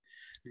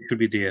 it should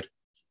be there.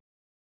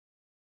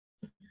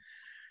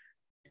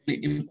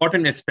 The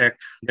important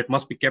aspect that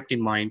must be kept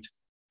in mind,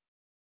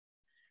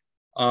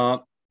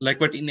 like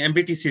what in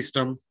MBT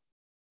system,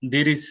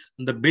 there is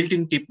the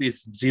built-in tip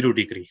is 0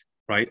 degree,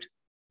 right?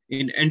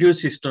 In Endo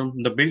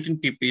system, the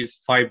built-in tip is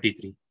 5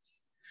 degree.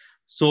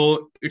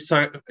 So it's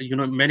a,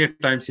 many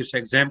times it's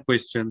exam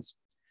questions,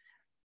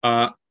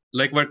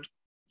 like what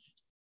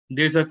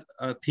there's a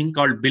thing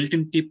called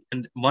built-in tip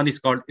and one is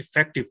called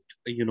effective,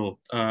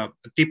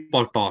 tip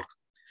or torque.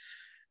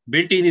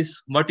 Built-in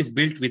is what is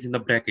built within the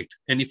bracket,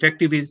 and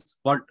effective is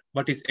what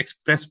is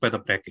expressed by the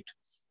bracket.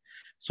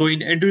 So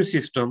in Endo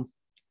system,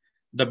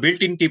 the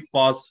built-in tip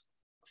was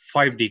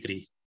 5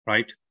 degree,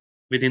 right,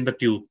 within the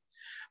tube,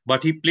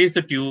 but he placed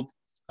the tube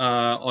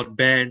or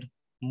band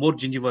more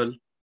gingival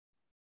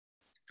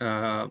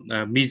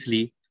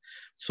measly,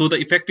 so the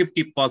effective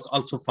tip was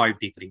also 5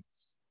 degree.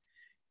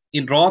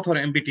 In Roth or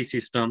MBT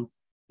system,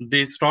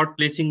 they start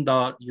placing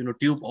the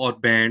tube or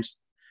bands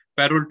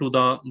parallel to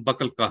the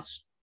buccal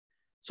cusp.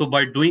 So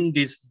by doing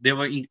this, they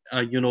were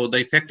the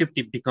effective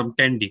tip become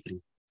 10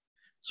 degree.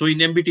 So in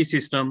MBT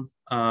system,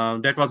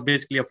 that was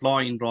basically a flaw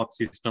in Roth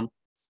system.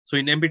 So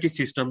in MBT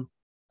system,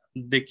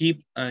 they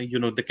keep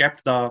they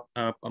kept the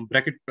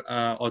bracket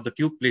or the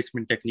tube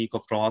placement technique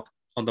of Roth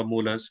on the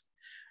molars,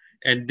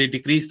 and they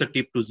decrease the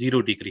tip to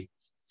 0 degree.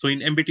 So in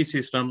MBT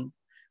system,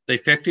 the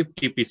effective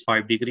tip is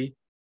 5 degree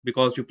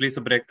because you place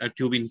a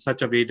tube in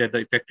such a way that the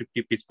effective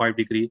tip is 5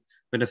 degree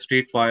when a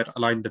straight wire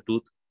align the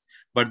tooth,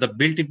 but the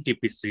built-in tip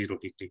is 0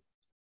 degree.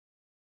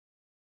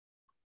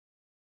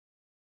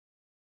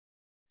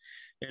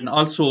 And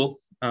also,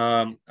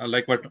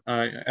 like what,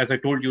 as I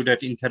told you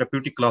that in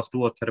therapeutic class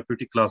 2 or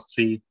therapeutic class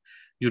 3,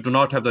 you do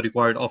not have the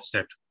required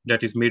offset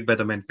that is made by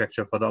the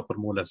manufacturer for the upper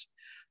molars.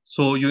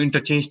 So you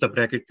interchange the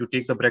bracket, you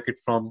take the bracket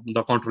from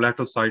the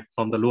contralateral side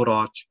from the lower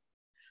arch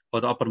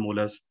for the upper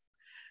molars.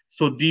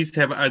 So these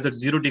have either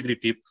 0 degree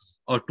tip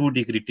or 2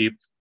 degree tip,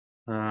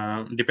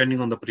 depending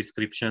on the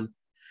prescription.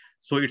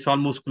 So it's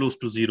almost close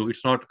to 0.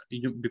 It's not,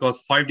 because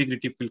 5 degree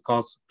tip will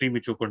cause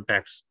premature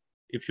contacts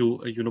if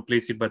you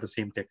place it by the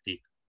same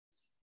technique.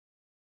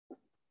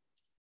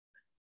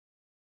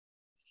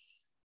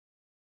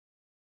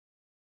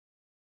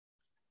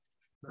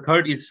 The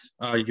third is,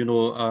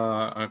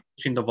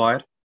 twist in the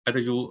wire. Either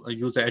you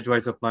use the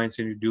edgewise appliance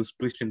and reduce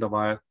twist in the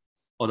wire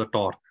or the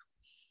torque.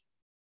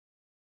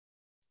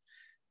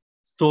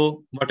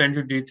 So what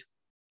Andrew did,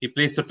 he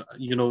placed a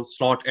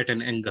slot at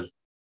an angle.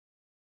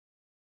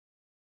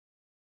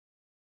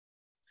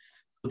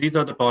 So these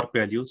are the torque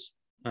values.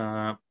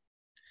 An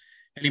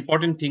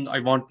important thing I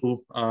want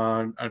to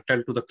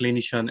tell to the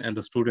clinician and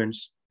the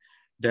students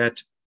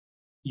that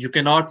you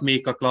cannot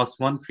make a class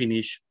 1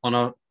 finish on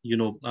a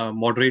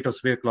moderate or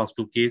severe class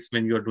 2 case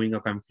when you are doing a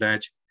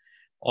camouflage,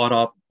 or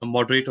a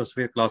moderate or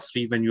severe class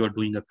 3 when you are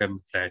doing a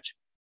camouflage.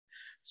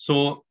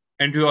 So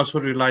Andrew also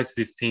realized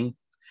this thing,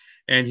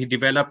 and he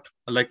developed,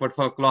 like what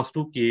for a class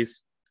 2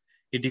 case,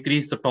 he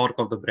decreased the torque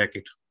of the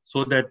bracket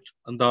so that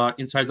the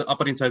incisor,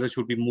 upper incisor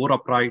should be more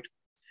upright,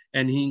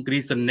 and he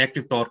increased the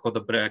negative torque of the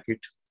bracket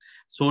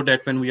so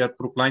that when we are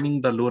proclining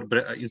the lower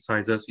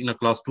incisors in a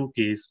class 2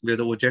 case where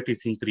the ojet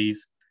is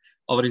increased,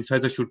 our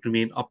incisor should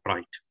remain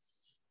upright.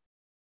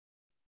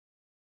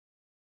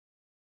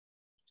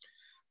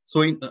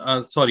 So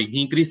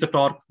he increased the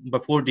torque by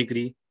 4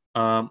 degree.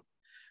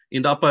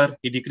 In the upper,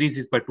 he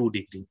decreases by 2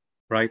 degree,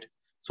 right?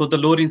 So the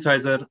lower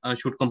incisor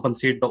should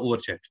compensate the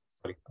overjet.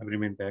 Sorry, I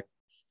remain back.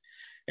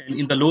 And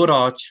in the lower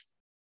arch,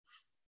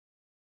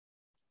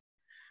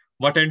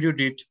 what Andrew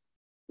did,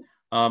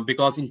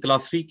 because in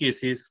class 3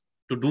 cases,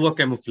 to do a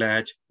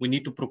camouflage, we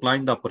need to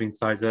procline the upper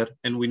incisor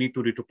and we need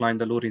to retrocline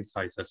the lower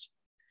incisors.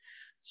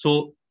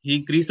 So he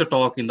increased the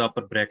torque in the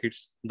upper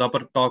brackets. The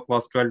upper torque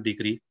was 12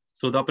 degree.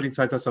 So the upper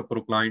incisors are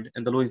proclined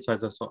and the lower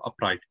incisors are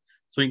upright.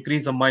 So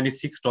increase the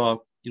 -6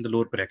 torque in the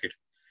lower bracket.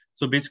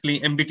 So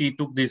basically MBT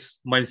took this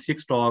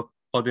 -6 torque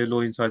for the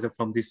lower incisor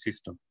from this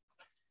system,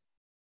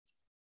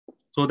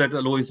 so that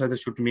the lower incisor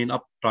should remain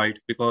upright,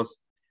 because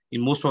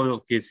in most of the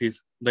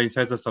cases, the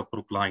incisors are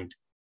proclined.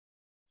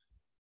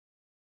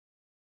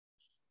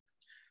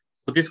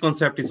 So this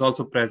concept is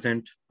also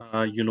present,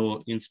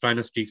 in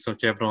Steiner sticks or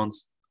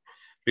chevrons,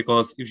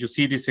 because if you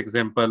see this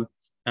example,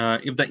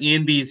 if the A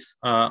and B is,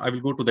 I will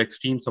go to the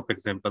extremes of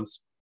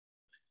examples.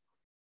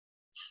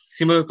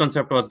 Similar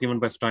concept was given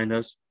by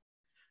Steiner's.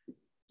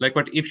 Like,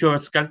 but if you have a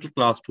skeletal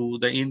class 2,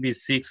 the A and B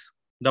is 6,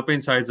 the upper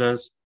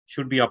incisors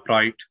should be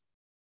upright.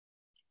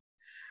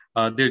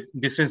 The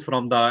distance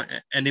from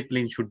the NA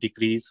plane should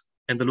decrease,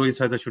 and the lower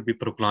incisor should be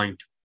proclined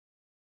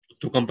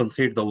to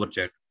compensate the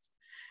overjet.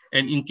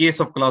 And in case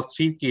of class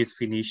 3 case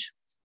finish,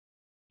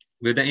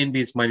 where the NB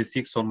is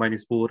 -6 or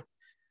 -4,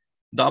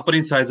 the upper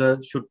incisor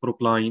should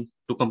procline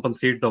to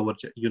compensate the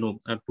overjet,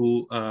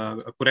 to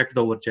correct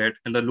the overjet,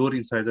 and the lower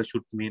incisor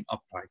should remain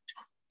upright.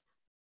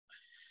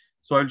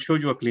 So I'll show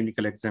you a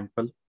clinical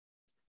example.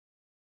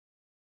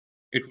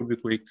 it would be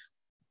quick.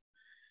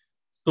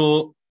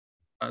 So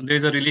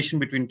there's a relation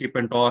between tip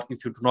and torque.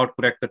 If you do not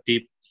correct the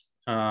tip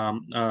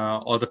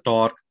or the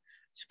torque,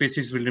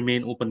 spaces will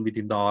remain open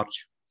within the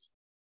arch.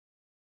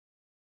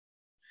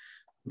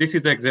 This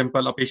is the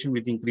example, a patient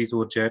with increased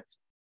overjet.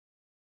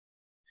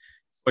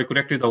 So I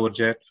corrected the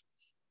overjet.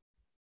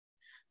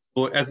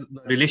 So as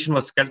the relation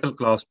was skeletal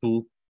class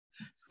 2,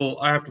 so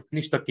I have to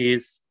finish the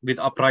case with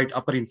upright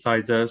upper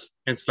incisors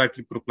and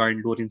slightly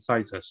proclined lower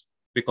incisors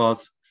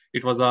because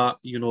it was a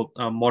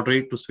a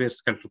moderate to severe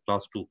skeletal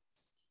class 2.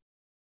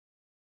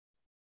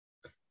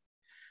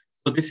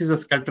 So this is a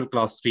skeletal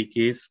class 3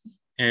 case,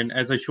 and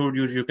as I showed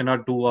you, you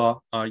cannot do a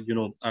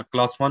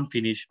class 1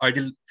 finish,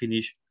 ideal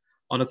finish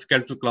on a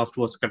skeletal class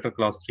 2 or skeletal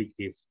class 3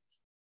 case.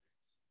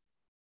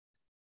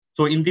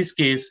 So in this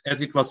case,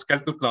 as it was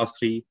skeletal class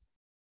 3,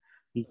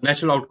 the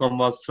natural outcome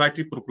was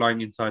slightly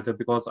proclined incisor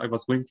because I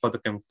was going for the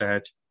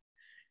camouflage,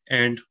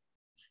 and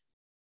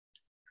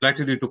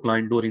slightly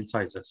reclined lower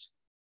incisors.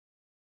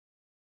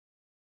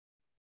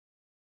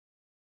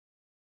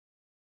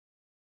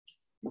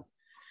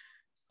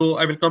 So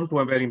I will come to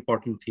a very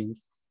important thing,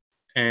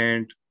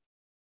 and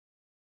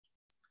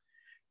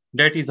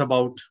that is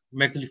about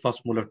maxillary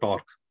first molar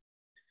torque.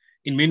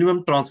 In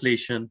minimum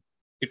translation,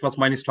 it was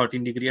minus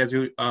 13 degree. As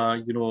you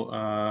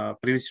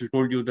previously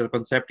told you, the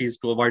concept is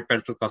to avoid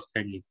palatal cusp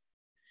hanging.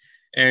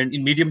 And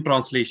in medium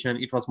translation,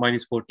 it was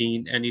minus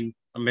 14, and in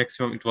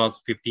maximum it was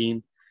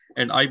 15.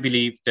 And I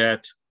believe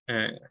that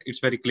it's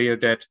very clear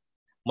that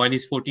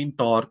minus 14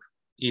 torque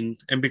in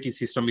MBT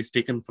system is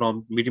taken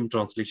from medium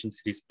translation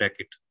series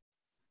bracket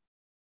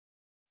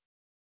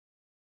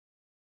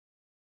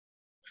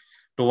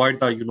to avoid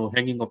the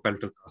hanging of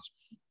palatal cusp.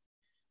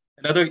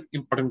 Another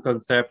important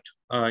concept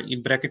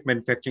in bracket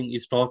manufacturing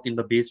is torque in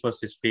the base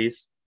versus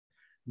face.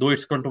 Though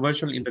it's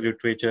controversial in the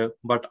literature,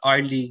 but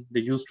ideally they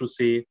used to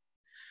say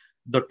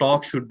the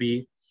torque should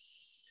be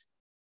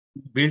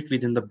built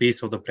within the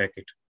base of the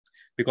bracket,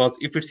 because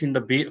if it's in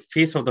the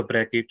face of the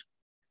bracket,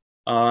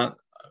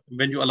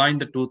 when you align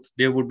the tooth,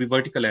 there would be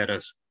vertical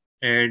errors.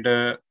 And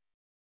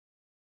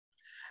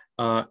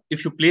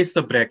if you place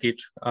the bracket,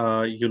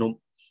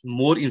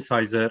 more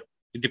incisor,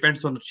 it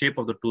depends on the shape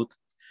of the tooth.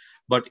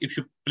 But if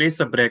you place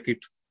the bracket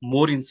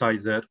more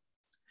incisor,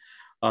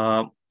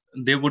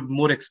 there would be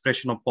more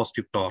expression of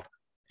positive torque.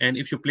 And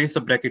if you place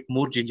the bracket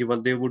more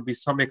gingival, there would be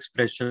some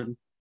expression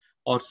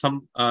or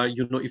some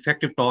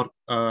effective torque.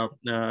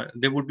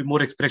 There would be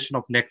more expression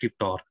of negative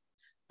torque.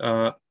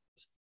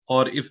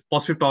 Or if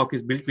positive torque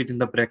is built within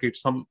the bracket,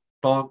 some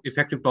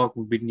effective torque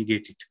would be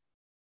negated.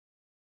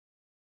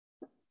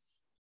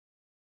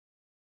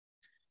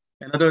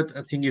 Another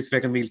thing is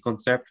wagon wheel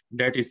concept.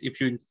 That is, if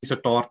you increase a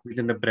torque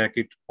within the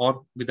bracket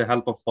or with the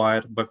help of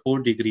wire by 4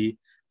 degree,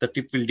 the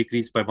tip will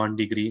decrease by 1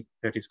 degree.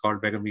 That is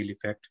called wagon wheel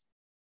effect.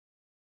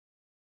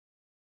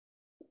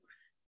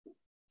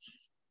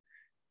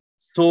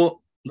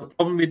 So the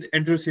problem with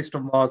Andrew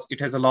system was it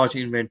has a large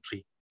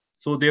inventory.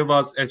 So there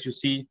was, as you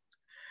see,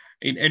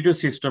 in Andrew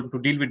system to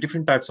deal with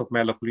different types of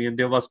malocclusion,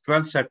 there was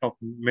 12 set of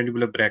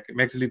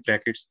maxillary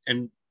brackets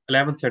and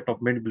 11 set of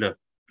mandibular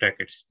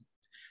brackets.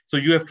 So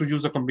you have to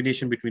use a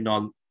combination between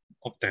all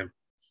of them.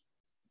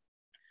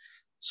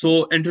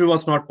 So Andrew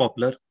was not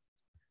popular.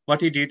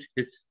 What he did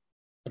is,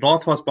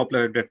 Roth was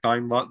popular at that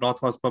time.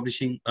 Roth was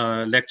publishing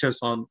lectures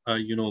on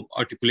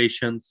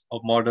articulations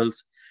of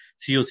models,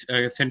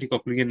 centric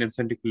occlusion and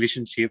centric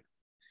relationship.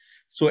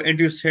 So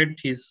Andrew sent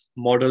his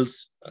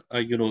models,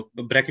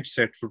 bracket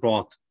set to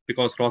Roth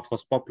because Roth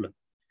was popular,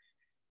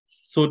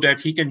 so that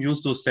he can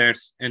use those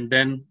sets and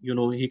then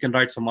he can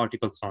write some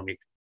articles on it.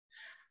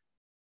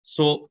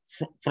 So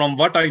from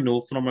what I know,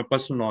 from my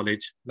personal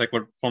knowledge,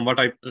 from what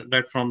I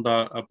read from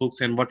the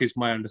books and what is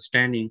my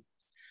understanding,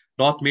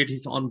 Roth made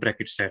his own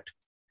bracket set,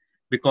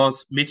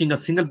 because making a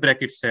single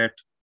bracket set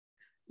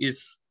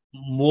is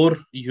more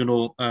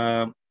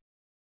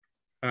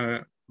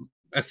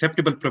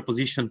acceptable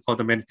proposition for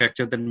the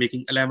manufacturer than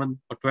making 11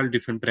 or 12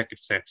 different bracket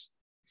sets.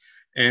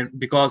 And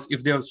because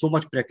if there are so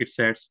much bracket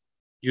sets,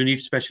 you need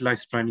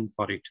specialized training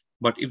for it.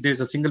 But if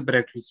there's a single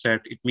bracket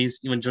set, it means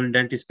even general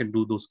dentists can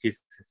do those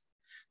cases.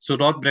 So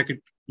Roth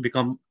bracket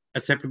become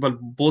acceptable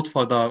both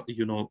for the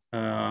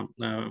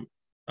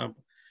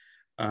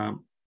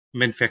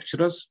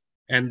manufacturers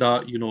and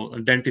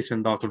the dentists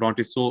and the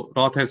orthodontists. So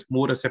Roth has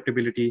more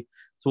acceptability.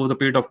 So over the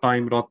period of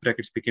time, Roth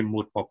brackets became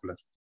more popular.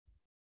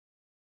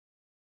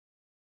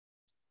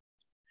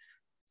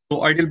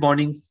 So ideal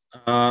bonding,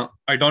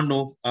 I don't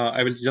know.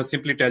 I will just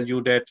simply tell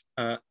you that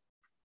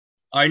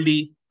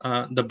ideally,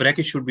 the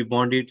bracket should be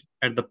bonded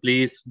at the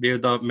place where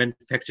the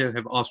manufacturer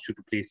have asked you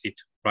to place it,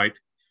 right?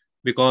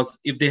 Because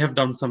if they have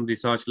done some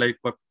research, like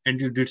what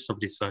Andrew did some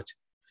research,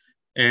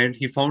 and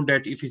he found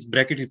that if his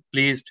bracket is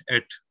placed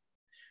at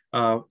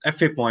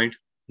FA point,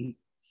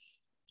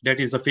 that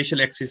is the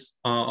facial axis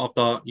of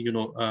the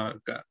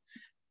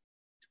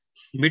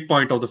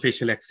midpoint of the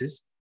facial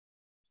axis.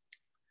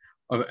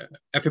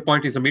 FA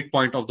point is the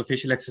midpoint of the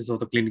facial axis of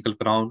the clinical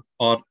crown,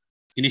 or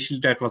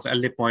initially that was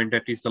LA point,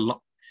 that is the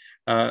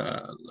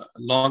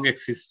long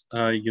axis,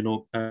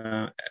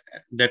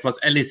 that was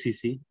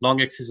LACC,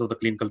 long axis of the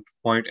clinical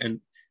point, and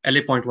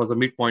LA point was the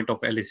midpoint of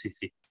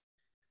LACC.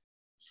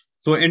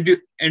 So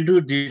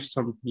Andrew did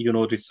some,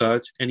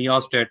 research, and he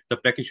asked that the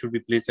bracket should be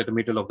placed at the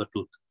middle of the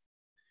tooth.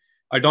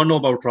 I don't know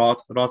about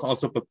Roth. Roth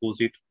also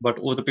proposed it, but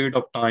over the period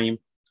of time,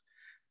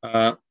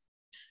 there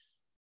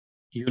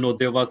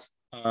was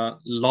a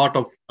lot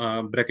of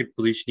bracket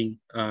positioning,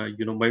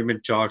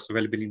 measurement charts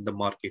available in the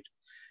market.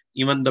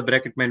 Even the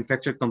bracket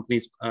manufacturer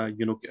companies,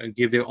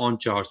 give their own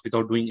charts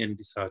without doing any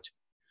research.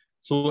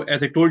 So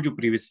as I told you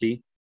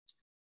previously,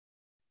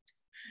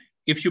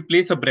 if you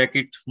place a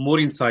bracket more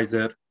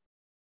incisor,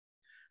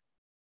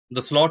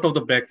 the slot of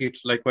the bracket,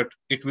 like what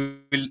it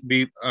will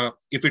be,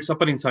 if it's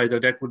upper incisor,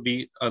 that would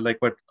be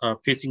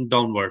facing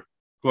downward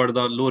toward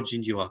the lower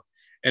gingiva,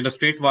 and a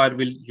straight wire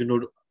will,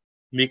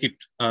 make it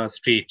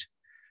straight.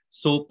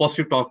 So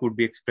positive torque would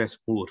be expressed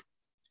more.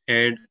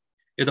 And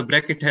if the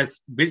bracket has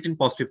built-in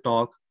positive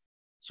torque,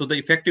 so the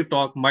effective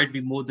torque might be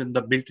more than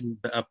the built-in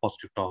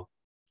positive torque.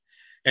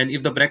 And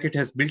if the bracket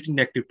has built-in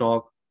negative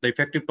torque, the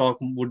effective torque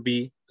would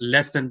be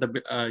less than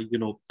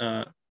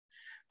the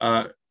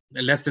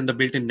less than the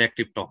built-in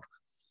negative torque.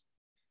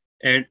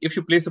 And if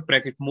you place a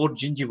bracket more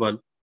gingival,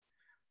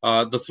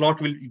 the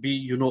slot will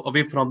be,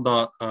 away from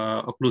the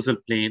occlusal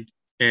plane,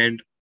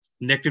 and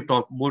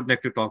more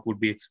negative torque would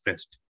be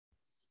expressed.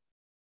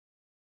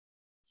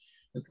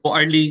 So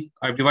ideally,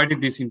 I've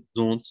divided this into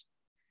zones.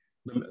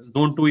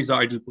 Zone 2 is the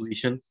ideal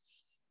position.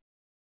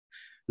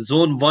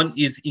 Zone 1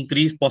 is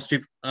increased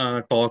positive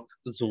torque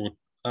zone.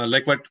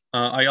 Like what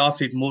I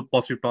asked it, more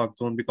positive torque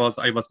zone, because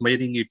I was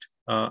measuring it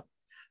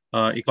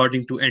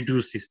according to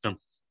Andrew's system.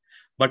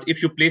 But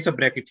if you place a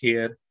bracket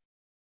here,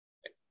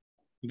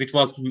 which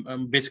was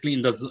basically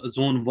in the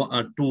zone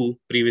 2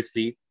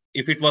 previously,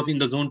 if it was in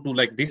the zone 2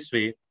 like this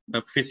way,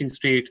 facing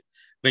straight,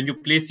 when you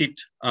place it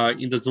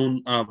in the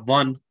zone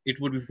 1, it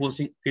would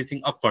be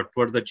facing upward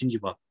toward the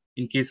gingiva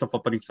in case of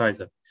upper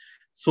incisor.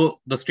 So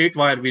the straight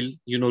wire will,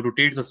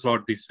 rotate the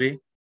slot this way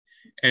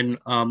and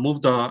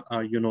move the,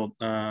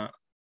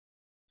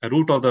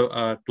 root of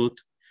the tooth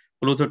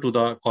closer to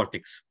the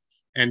cortex,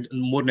 and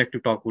more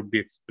negative torque would be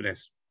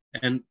expressed.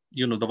 And,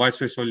 the vice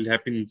versa will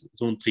happen in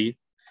zone 3.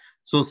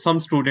 So some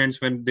students,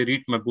 when they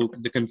read my book,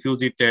 they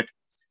confuse it that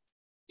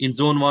in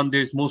zone 1,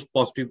 there is most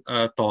positive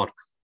torque.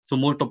 So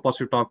most of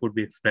positive torque would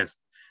be expressed.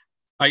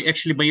 I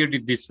actually measured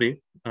it this way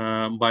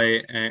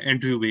by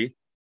Andrew way,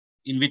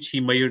 in which he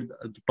measured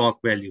the torque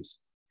values.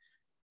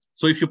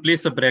 So if you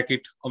place a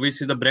bracket,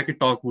 obviously the bracket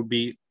torque would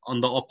be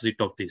on the opposite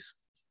of this.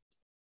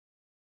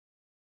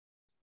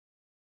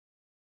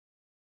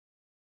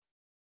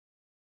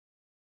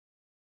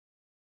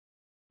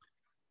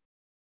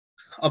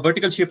 A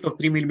vertical shift of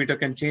 3 millimeter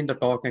can change the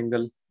torque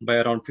angle by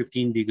around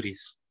 15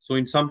 degrees. So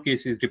in some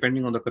cases,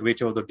 depending on the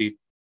curvature of the teeth,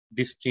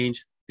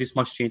 this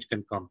much change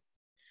can come.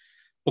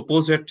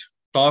 Suppose that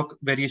torque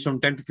variation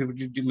from 10 to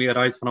 50 may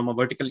arise from a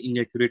vertical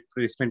inaccurate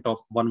placement of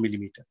 1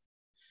 millimeter.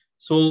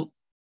 So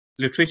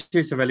literature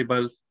is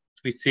available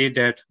which say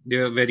that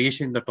there are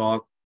variation in the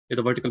torque if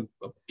the vertical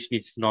position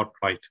is not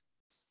right.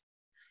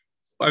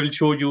 I will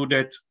show you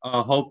that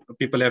how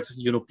people have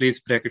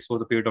placed brackets over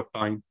the period of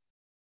time.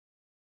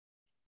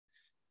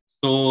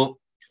 So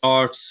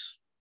charts,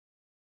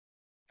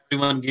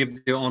 everyone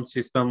gave their own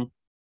system.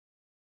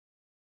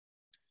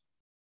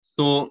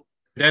 So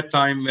at that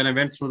time, when I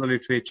went through the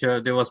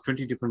literature, there was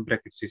 20 different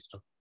bracket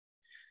systems.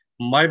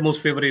 My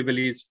most favorable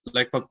is,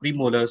 like for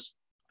premolars,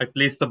 I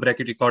place the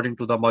bracket according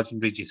to the margin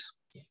ridges,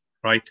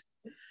 right?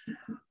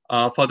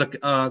 For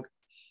the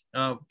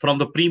from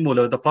the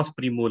premolar, the first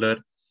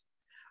premolar,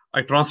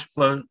 I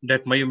transfer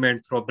that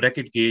measurement through a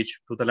bracket gauge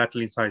to the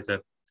lateral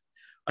incisor.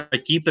 I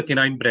keep the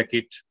canine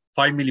bracket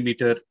 5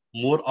 millimeter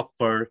more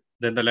upward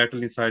than the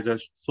lateral incisor,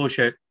 so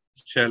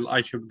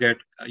I should get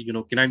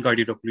canine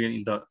guided occlusion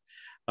in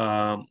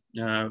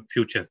the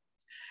future.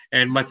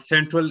 And my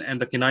central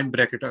and the canine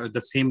bracket are at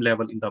the same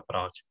level in the upper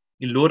arch.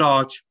 In lower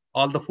arch,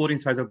 all the 4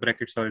 incisor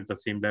brackets are at the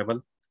same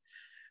level,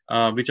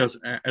 which is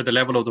at the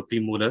level of the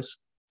premolars.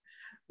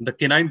 The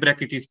canine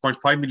bracket is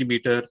 0.5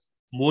 millimeter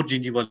more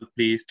gingival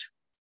placed.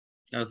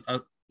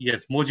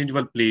 More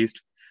gingival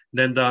placed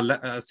than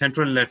the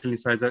central and lateral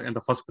incisor and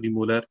the first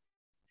premolar.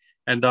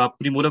 And the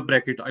premolar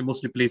bracket, I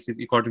mostly place it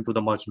according to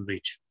the margin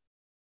ridge.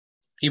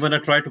 Even I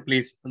try to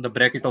place the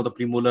bracket of the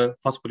premolar,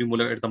 first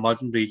premolar at the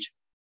margin ridge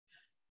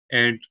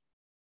and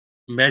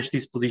match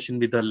this position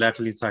with the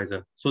lateral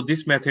incisor. So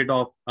this method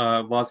of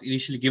was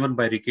initially given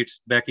by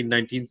Ricketts back in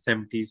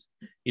 1970s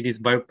in his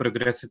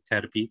bioprogressive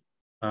therapy,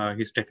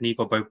 his technique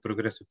of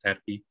bioprogressive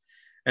therapy,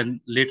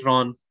 and later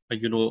on,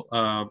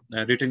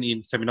 written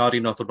in Seminar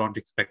in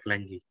Orthodontics by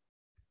Lange.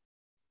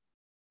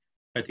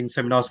 I think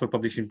seminars were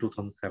published in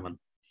 2007.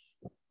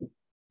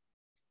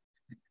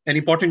 An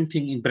important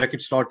thing in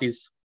bracket slot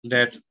is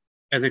that,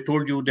 as I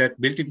told you, that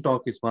built-in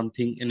torque is one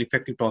thing and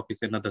effective torque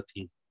is another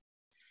thing.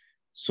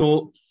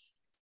 So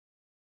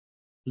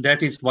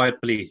that is wire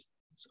play.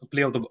 So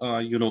play of the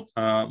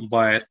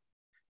wire,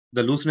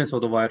 the looseness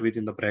of the wire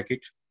within the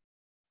bracket.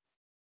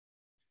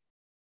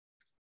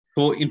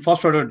 So in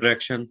first order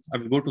direction, I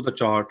will go to the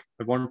chart.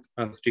 I won't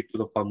stick to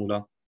the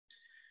formula.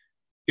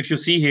 If you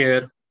see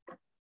here,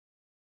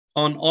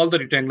 on all the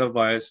rectangular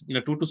wires in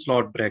a 2 to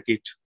slot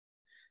bracket,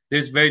 there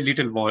is very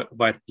little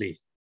wire play.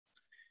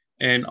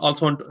 And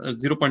also on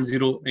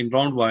 0.0 in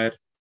round wire,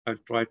 I'll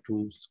try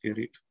to scale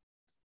it.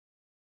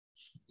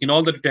 In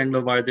all the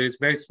rectangular wire, there is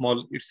very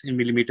small, it's in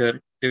millimeter,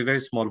 there is very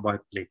small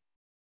wire play.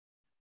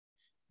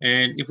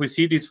 And if we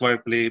see this wire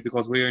play,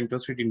 because we are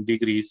interested in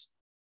degrees,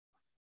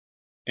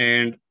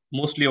 and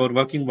mostly our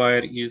working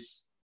wire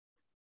is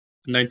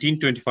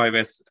 1925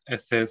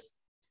 SS,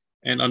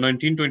 and on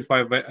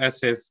 1925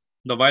 SS,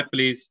 the wire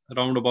play is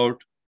around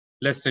about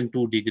less than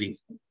 2 degree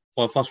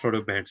for first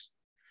order bands.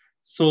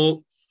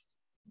 So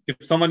if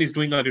someone is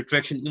doing a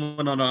retraction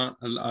even on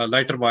a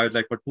lighter wire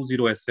like what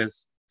 20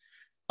 SS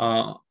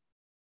or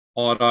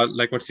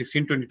like what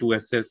 1622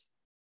 SS,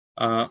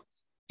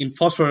 in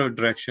first order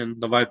direction,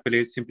 the wire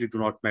play simply do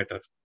not matter.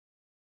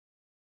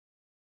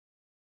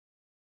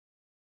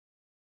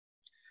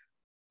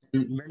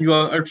 When you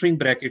are altering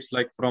brackets,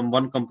 like from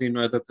one company to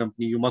another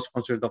company, you must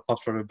consider the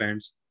first order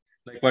bands.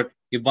 Like what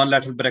if one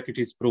lateral bracket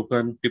is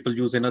broken, people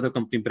use another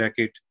company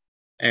bracket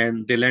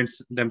and they land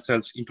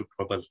themselves into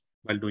trouble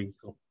while doing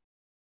so.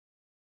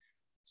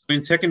 So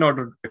in second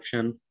order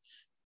direction,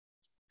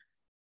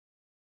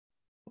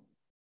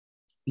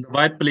 the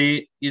wire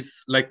play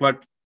is like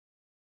what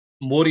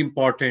more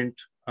important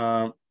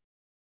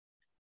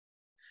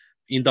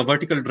in the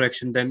vertical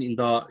direction than in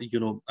the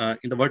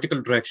in the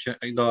vertical direction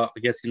in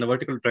the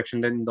vertical direction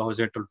than in the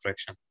horizontal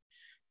direction.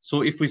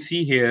 So if we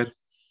see here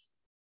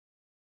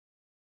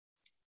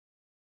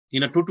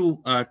in a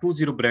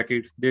 20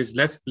 bracket, there's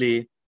less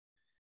play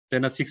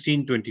than a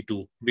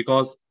 1622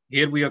 because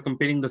here we are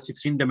comparing the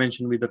 16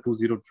 dimension with the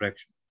 20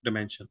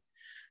 dimension.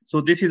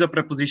 So this is a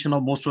preposition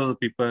of most of the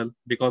people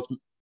because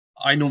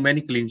I know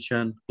many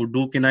clinicians who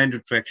do canine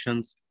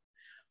retractions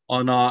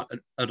on a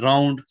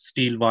round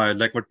steel wire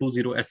like a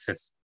 20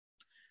 SS.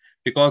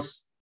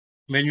 Because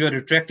when you are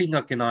retracting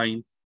a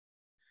canine,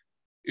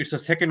 it's a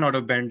second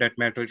order band that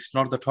matters. It's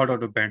not the third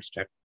order bands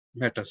that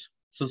matters.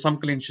 So some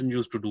clinicians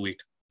used to do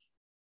it.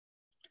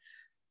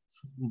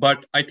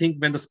 But I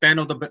think when the span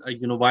of the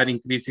wire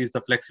increases,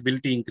 the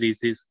flexibility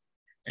increases,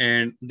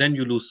 and then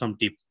you lose some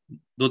tip.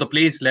 Though the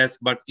play is less,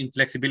 but in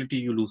flexibility,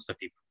 you lose the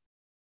tip.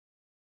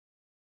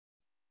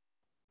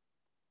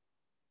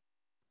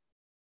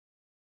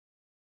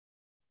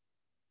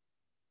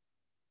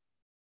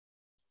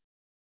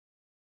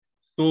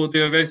 So they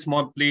are very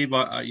small play,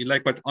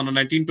 like but on a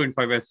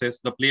 1925 SS,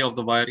 the play of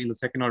the wire in the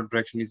second order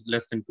direction is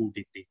less than 2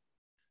 degrees.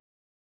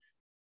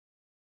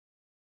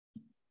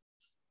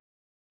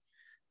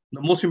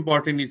 The most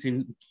important is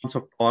in terms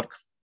of torque.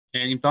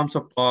 And in terms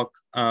of torque,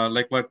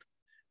 like what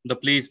the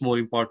play is more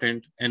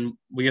important, and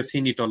we have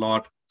seen it a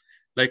lot.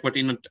 Like what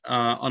in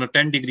on a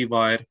 10 degree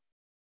wire,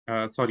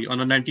 sorry,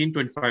 on a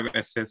 1925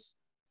 SS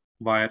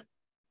wire,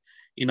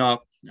 in a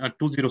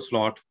 20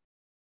 slot,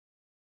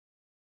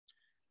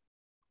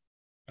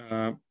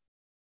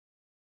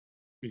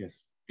 yes,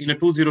 in a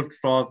 20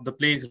 slot, the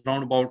play is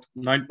around about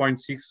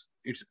 9.6.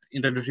 It's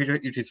in the literature,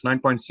 it is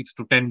 9.6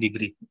 to 10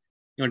 degree,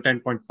 even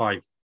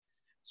 10.5.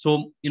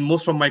 So in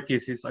most of my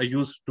cases, I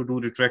used to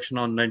do retraction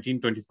on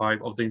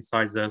 1925 of the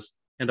incisors,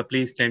 and the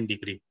play is 10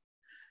 degree.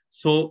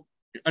 So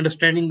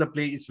understanding the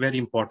play is very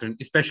important,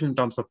 especially in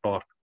terms of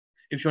torque.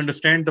 If you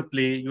understand the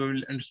play, you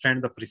will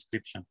understand the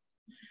prescription.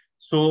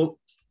 So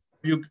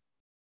this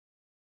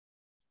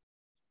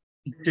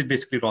is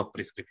basically torque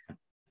prescription.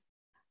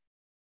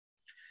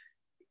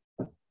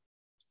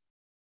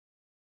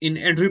 In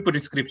Andrew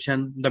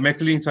prescription, the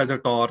maxillary incisor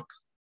torque,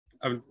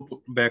 I will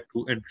go back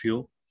to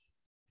Andrew.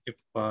 If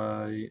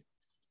I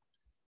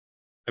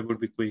would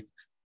be quick.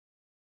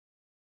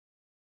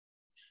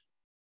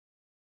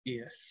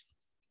 Yes.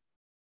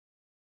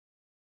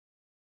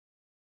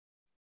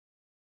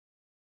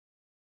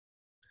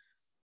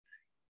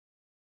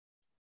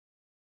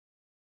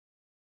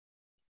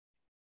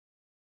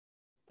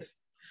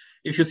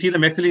 If you see the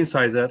maxillary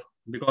incisor,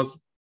 because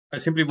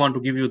I simply want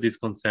to give you this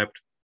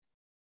concept.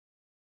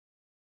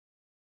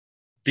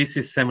 This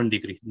is 7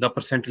 degree, the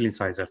upper central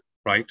incisor,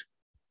 right?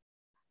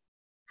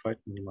 Try to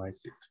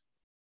minimize it.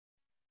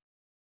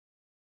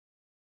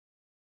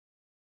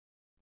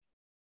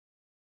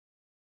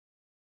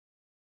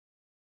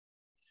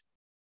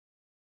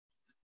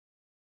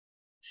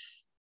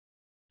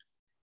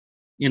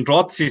 In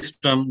Roth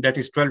system, that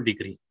is 12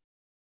 degree.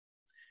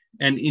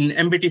 And in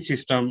MBT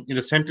system, in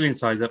the central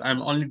incisor,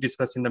 I'm only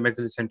discussing the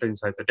maxillary central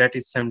incisor, that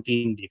is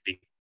 17 degree,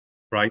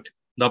 right?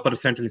 The upper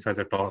central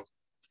incisor torque.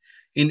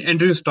 In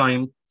Andrew's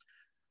time,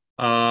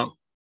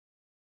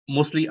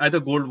 mostly either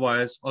gold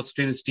wires or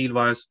stainless steel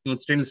wires.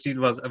 Stainless steel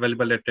was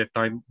available at that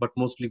time, but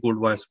mostly gold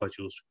wires were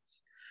used.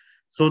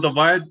 So the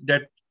wire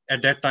that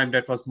at that time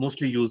that was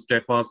mostly used,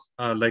 that was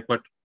like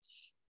what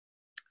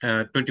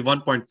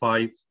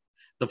 21.5,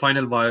 the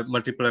final wire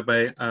multiplied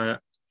by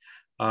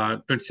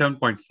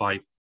 27.5.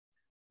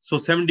 So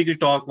 7 degree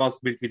torque was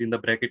built within the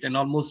bracket, and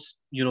almost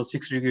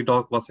 6 degree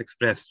torque was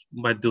expressed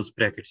by those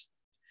brackets.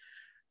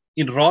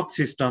 in Roth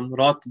system,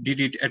 Roth did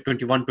it at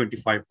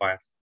 2125 wire,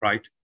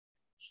 right?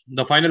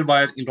 The final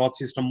wire in Roth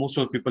system, most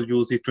of the people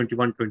use is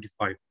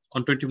 2125.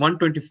 On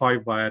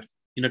 2125 wire,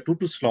 in a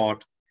 2-2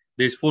 slot,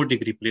 there is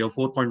 4-degree play or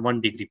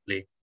 4.1 degree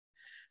play.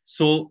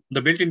 So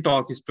the built-in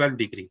torque is 12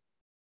 degree.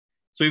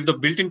 So if the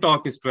built-in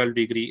torque is 12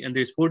 degree and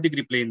there is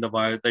 4-degree play in the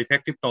wire, the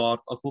effective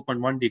torque of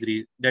 4.1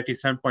 degree, that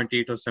is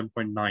 7.8 or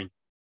 7.9.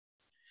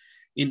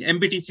 In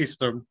MBT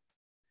system,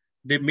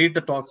 they made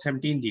the torque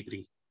 17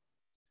 degree.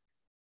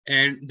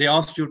 And they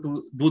asked you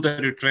to do the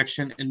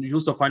retraction and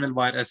use the final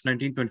wire as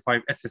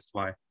 1925 SS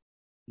wire,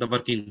 the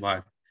working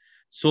wire.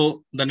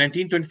 So the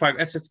 1925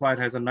 SS wire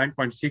has a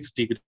 9.6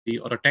 degree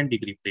or a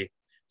 10-degree play.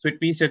 So it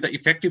means that the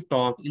effective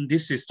torque in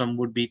this system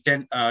would be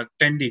 10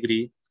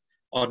 degree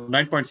or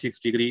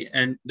 9.6 degree,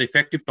 and the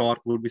effective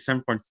torque would be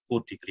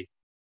 7.4 degree.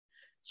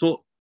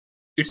 So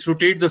it's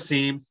rotated the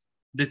same.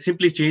 They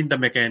simply change the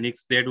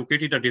mechanics. They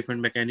educated a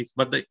different mechanics,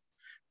 but the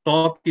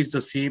torque is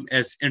the same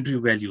as entry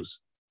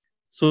values.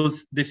 So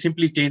they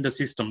simply change the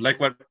system. Like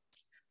what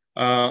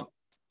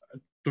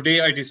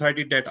today I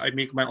decided that I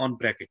make my own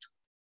bracket.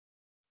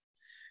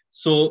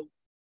 So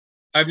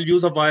I will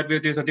use a wire where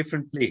there's a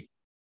different play.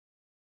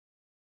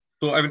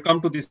 So I will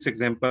come to this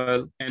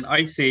example and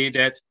I say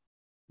that,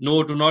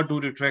 no, do not do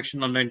retraction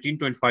on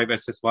 1925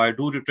 SS wire,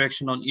 do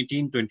retraction on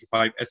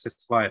 1825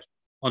 SS wire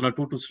on a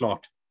 2-2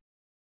 slot.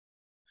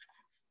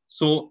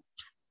 So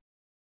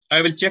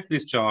I will check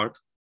this chart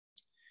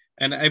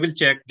and I will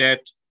check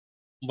that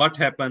what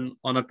happened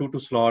on a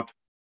 2-2 slot.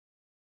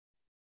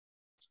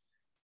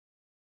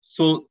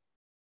 So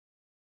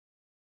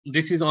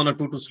this is on a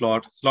 2-2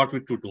 slot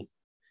with 2-2.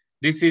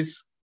 This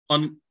is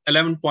on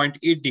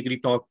 11.8 degree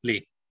torque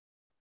play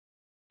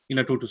in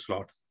a 2-2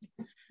 slot.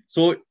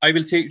 So I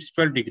will say it's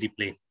 12 degree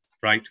play,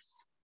 right?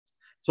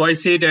 So I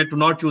say that do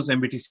not use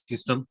MBT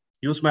system,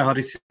 use my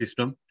Harris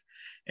system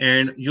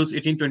and use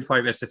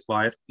 1825 SS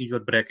wire in your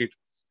bracket.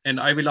 And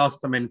I will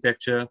ask the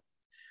manufacturer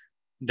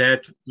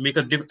that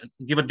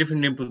give a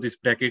different name to this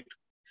bracket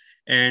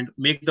and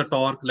make the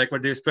torque like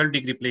what there's 12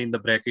 degree play in the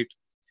bracket.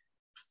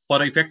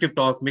 For effective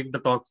torque, make the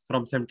torque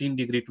from 17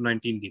 degree to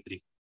 19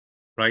 degree,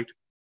 right?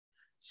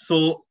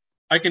 So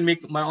I can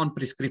make my own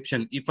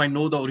prescription if I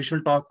know the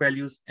original torque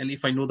values and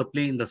if I know the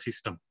play in the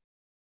system.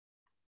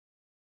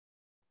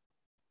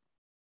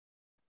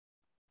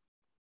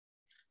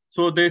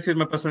 So this is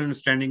my personal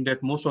understanding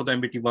that most of the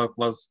MBT work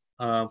was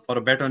for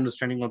a better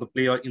understanding of the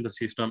play in the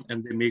system,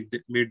 and they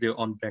made their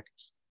own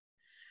brackets.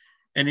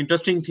 An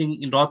interesting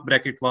thing in Roth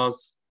bracket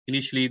was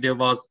initially there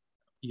was,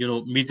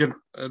 major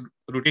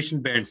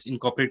rotation bands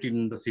incorporated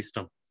in the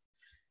system.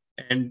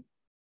 And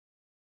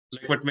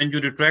like what when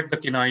you retract the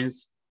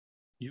canines,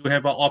 you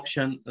have an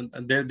option,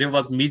 and there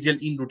was mesial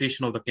in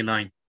rotation of the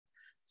canine.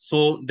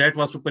 So that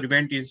was to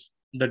prevent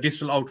the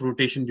distal out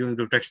rotation during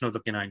the retraction of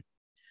the canine.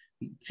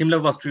 Similar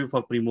was true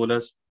for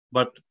premolars,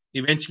 but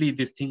eventually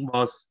this thing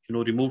was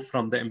removed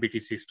from the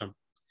MBT system.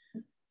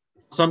 In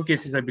some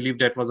cases, I believe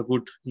that was a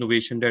good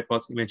innovation that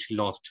was eventually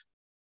lost.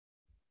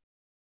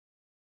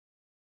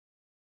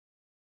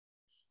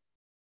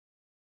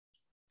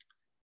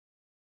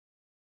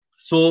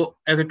 So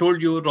as I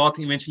told you, Roth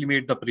eventually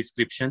made the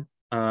prescription.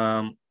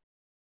 But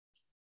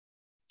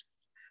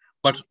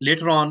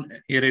later on,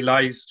 he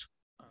realized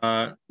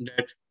that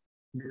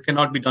it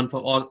cannot be done for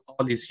all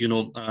these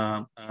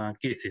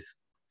cases.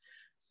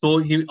 So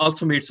he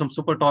also made some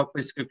super torque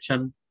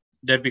prescription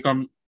that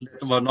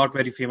were not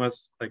very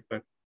famous. Like,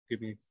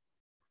 give me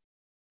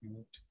a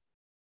minute.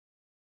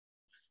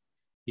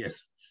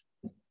 Yes,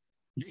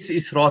 this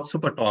is Roth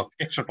super torque,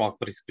 extra torque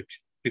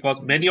prescription,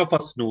 because many of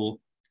us know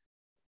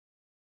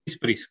this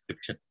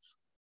prescription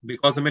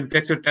because the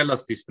manufacturer tell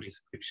us this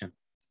prescription.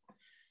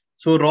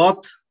 So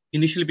Roth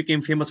initially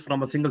became famous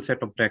from a single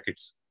set of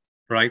brackets,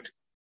 right?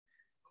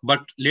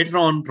 But later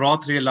on,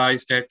 Roth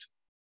realized that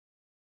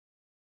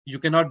you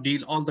cannot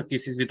deal all the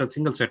cases with a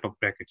single set of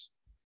brackets.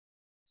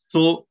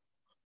 So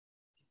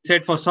he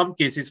said for some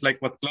cases,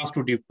 like what class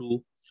 2 deep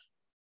 2,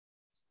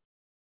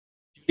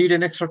 you need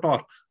an extra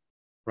torque,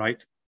 right?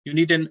 You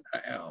need an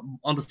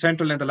on the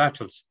central and the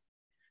laterals.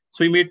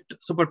 So he made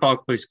super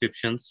torque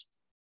prescriptions.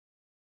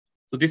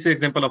 So this is an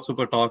example of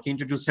super torque. He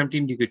introduced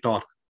 17 degree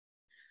torque.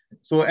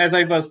 So as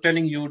I was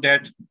telling you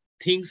that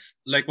things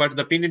like what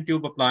the pin and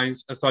tube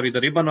appliance, the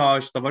ribbon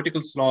arch, the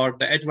vertical slot,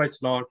 the edgewise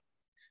slot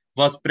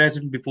was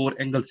present before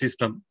angle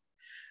system.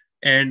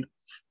 And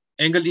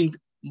angle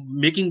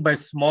making by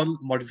small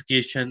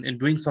modification and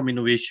doing some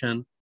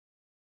innovation,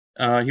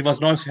 he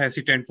was not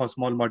hesitant for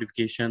small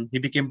modification. He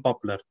became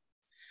popular.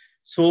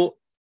 So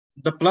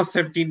the plus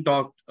 17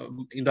 torque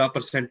in the upper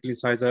central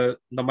incisor,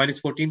 the minus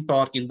 14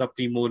 torque in the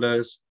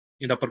premolars,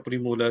 in the upper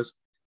premolars,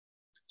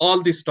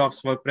 all these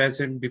stuffs were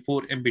present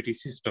before MBT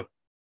system.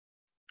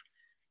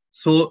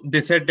 So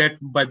they said that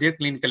by their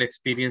clinical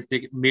experience,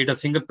 they made a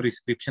single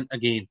prescription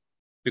again,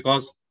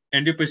 because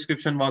ND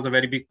prescription was a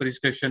very big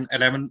prescription,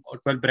 11 or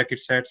 12 bracket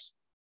sets.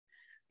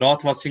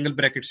 Roth was single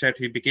bracket set.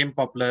 He became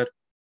popular.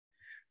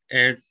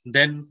 And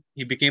then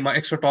he became an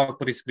extra torque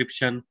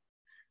prescription.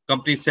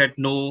 Company said,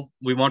 no,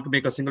 we want to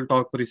make a single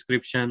talk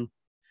prescription.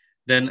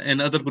 Then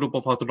another group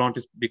of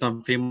orthodontists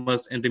become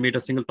famous and they made a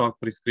single talk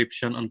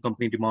prescription on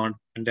company demand,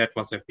 and that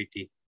was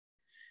FPT.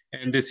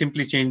 And they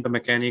simply changed the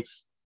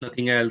mechanics,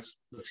 nothing else.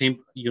 The same,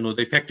 the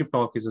effective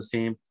torque is the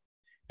same,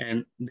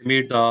 and they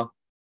made the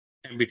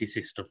MBT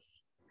system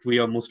we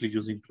are mostly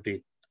using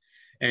today.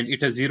 And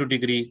it has 0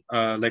 degree,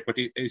 like what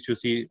is you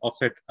see,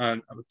 offset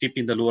tip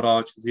in the lower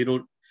arch,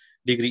 0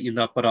 degree in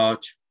the upper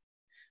arch.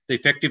 The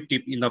effective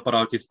tip in the upper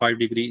arch is 5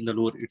 degree, in the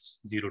lower it's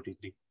 0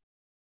 degree.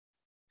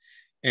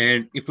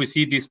 And if we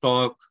see this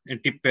torque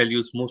and tip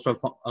values, most are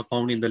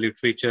found in the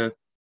literature.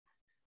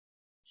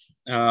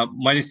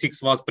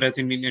 -6 was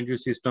present in NGO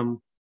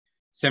system,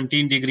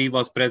 17 degree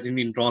was present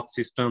in Roth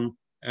system,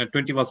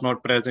 20 was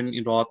not present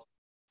in Roth,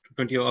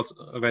 20 was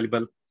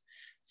available.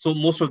 So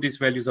most of these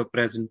values are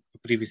present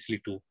previously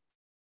too.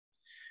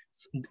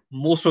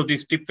 Most of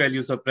these tip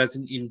values are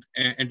present in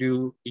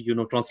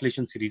NGO,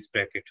 translation series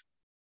bracket.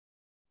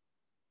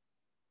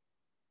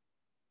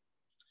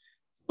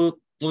 So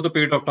over the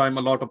period of time,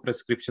 a lot of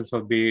prescriptions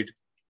were made,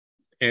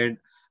 and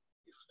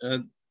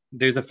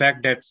there's a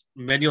fact that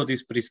many of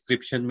these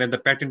prescriptions, when the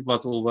patent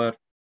was over,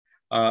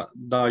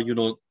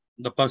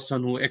 the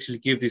person who actually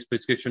gave this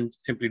prescription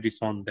simply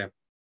disowned them.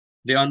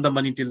 They earned the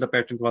money till the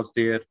patent was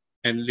there,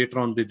 and later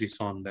on they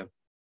disowned them.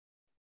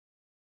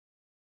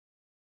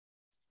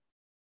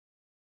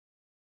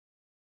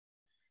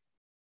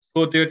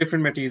 So there are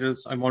different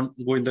materials. I won't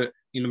go in the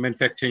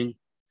manufacturing.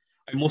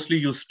 I mostly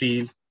use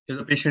steel. If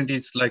the patient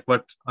is like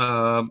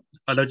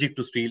allergic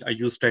to steel, I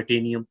use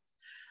titanium.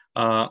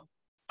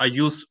 I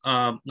use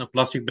a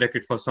plastic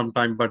bracket for some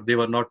time, but they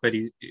were not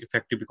very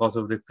effective because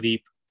of the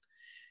creep.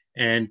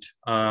 And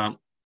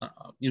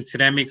in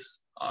ceramics,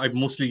 I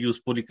mostly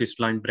use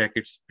polycrystalline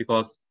brackets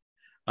because,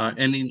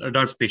 and in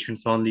adult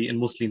patients only, and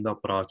mostly in the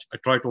upper arch. I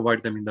try to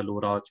avoid them in the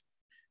lower arch,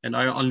 and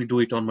I only do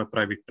it on my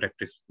private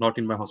practice, not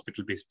in my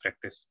hospital-based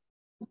practice.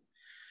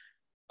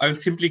 I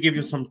will simply give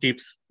you some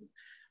tips.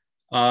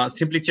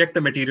 Simply check the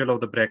material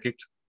of the bracket.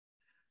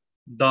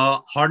 The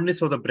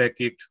hardness of the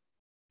bracket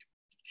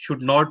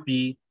should not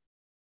be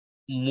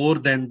more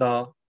than the,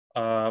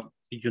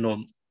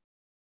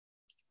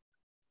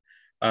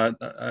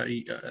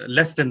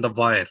 less than the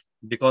wire,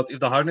 because if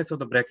the hardness of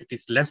the bracket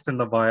is less than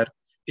the wire,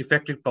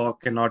 effective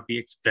torque cannot be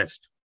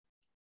expressed.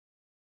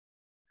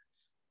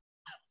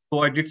 So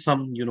I did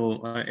some,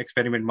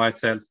 experiment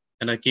myself,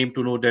 and I came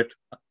to know that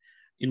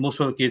in most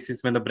of the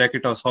cases, when the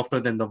bracket are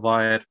softer than the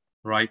wire,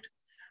 right,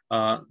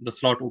 the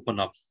slot open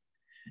up.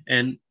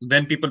 And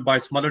when people buy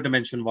smaller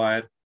dimension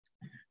wire,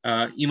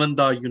 even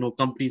the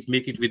companies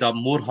make it with a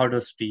more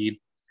harder steel,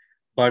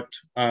 but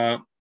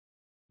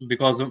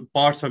because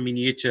parts are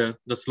miniature,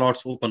 the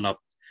slots open up.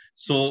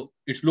 So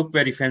it looks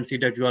very fancy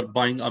that you are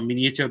buying a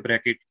miniature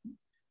bracket,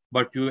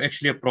 but you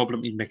actually have a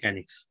problem in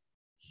mechanics.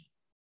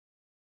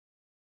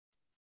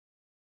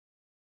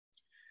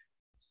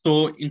 So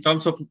in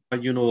terms of,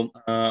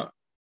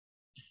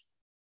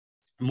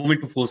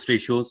 moment to force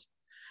ratios,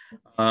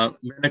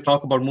 when I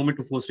talk about moment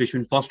to force ratio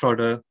in first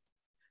order,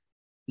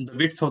 the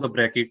width of the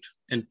bracket,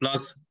 and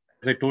plus,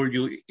 as I told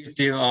you, if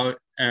there are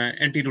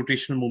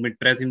anti-rotational movement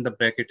present in the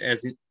bracket,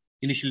 as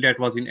initially that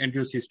was in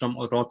NGO system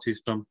or Roth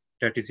system,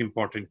 that is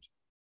important.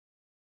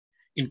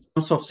 In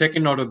terms of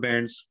second order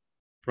bands,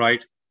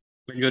 right,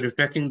 when you're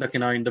retracting the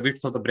canine, the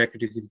width of the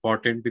bracket is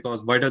important,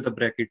 because wider the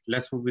bracket,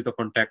 less would be the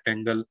contact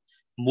angle,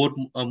 more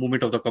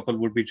movement of the couple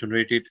would be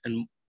generated,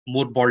 and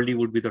more broadly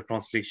would be the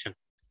translation.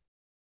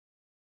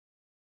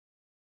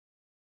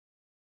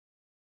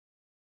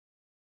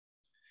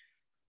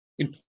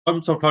 In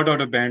terms of third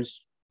order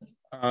bands,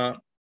 the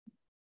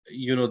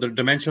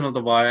dimension of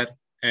the wire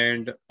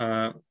and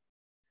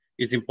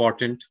is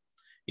important.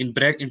 In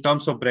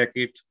terms of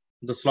bracket,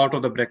 the slot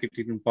of the bracket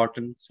is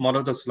important.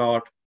 Smaller the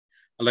slot,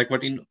 like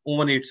what in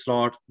 018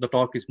 slot, the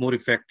torque is more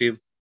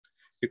effective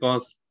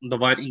because the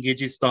wire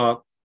engages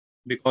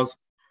because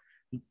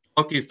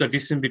torque is the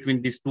distance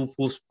between these two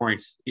force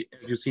points,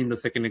 as you see in the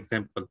second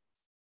example.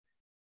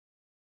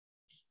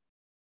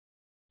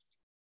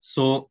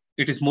 So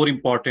it is more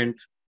important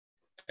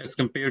as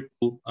compared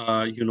to,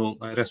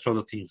 rest of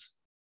the things.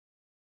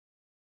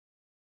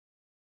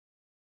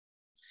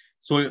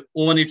 So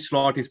 018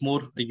 slot is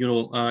more,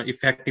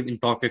 effective in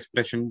torque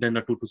expression than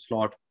a 2-2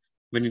 slot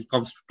when it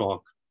comes to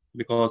torque,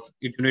 because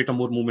it generates a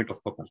more movement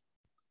of couple.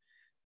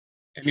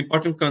 An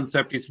important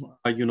concept is,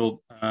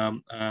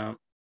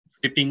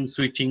 flipping,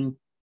 switching,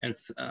 and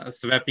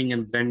swapping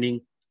and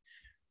blending.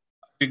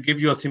 To give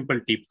you a simple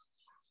tip,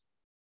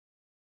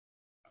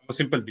 a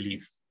simple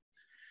belief.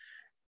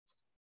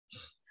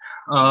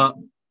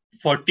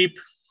 For tip,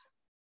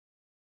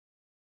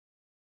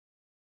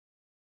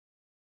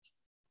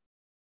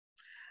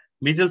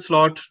 mesial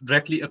slot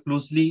directly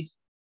occlusely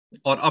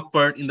or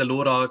upward in the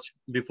lower arch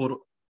before.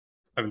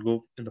 I will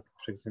go in the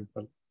first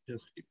example.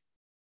 Just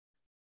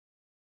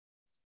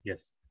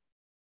yes.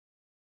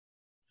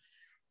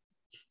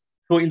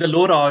 So in the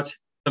lower arch,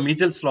 the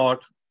mesial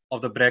slot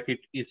of the bracket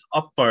is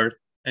upward,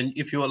 and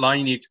if you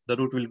align it, the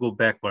root will go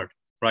backward,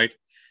 right?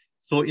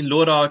 So in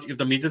lower arch, if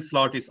the mesial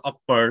slot is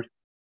upward,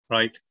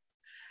 right?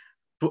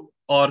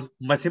 Or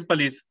my simple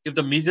is, if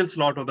the mesial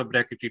slot of the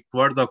bracket is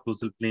toward the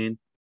occlusal plane,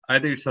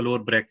 either it's a lower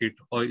bracket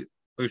or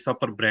it's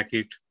upper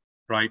bracket,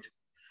 right?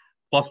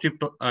 Positive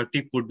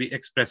tip would be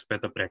expressed by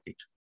the bracket,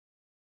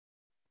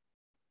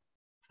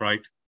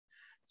 right?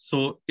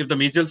 So if the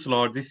mesial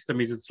slot, this is the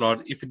mesial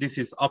slot, if this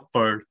is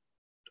upward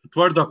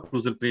toward the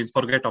occlusal plane,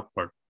 forget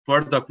upward,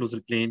 toward the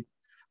occlusal plane,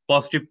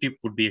 positive tip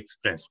would be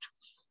expressed.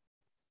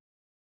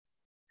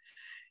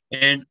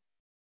 And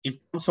in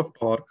terms of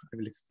torque, I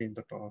will explain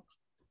the torque.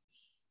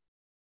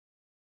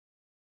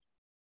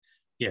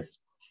 Yes.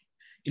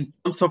 In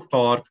terms of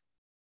torque,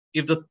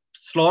 if the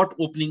slot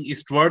opening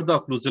is toward the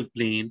occlusal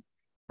plane,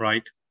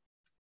 right?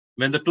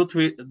 When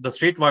the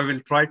straight wire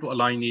will try to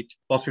align it,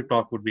 positive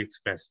torque would be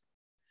expressed.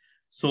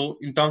 So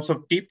in terms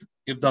of tip,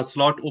 if the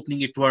slot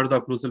opening is toward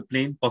the occlusal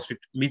plane, positive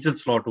mesial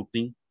slot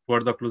opening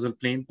toward the occlusal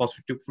plane,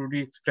 positive tip would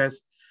be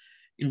expressed.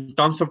 In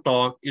terms of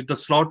torque, if the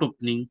slot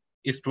opening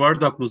is toward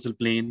the occlusal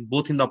plane,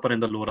 both in the upper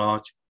and the lower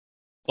arch,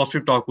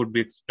 positive torque would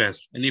be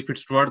expressed. And if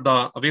it's toward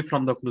the away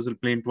from the occlusal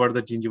plane, toward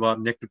the gingiva,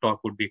 negative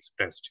torque would be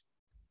expressed.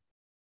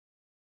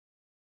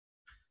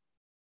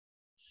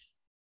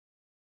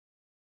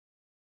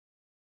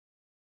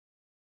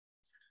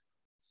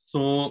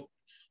 So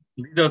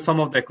these are some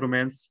of the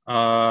acronyms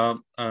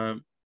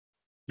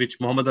which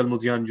Muhammad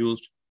Al-Muzian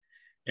used.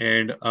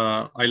 And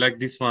I like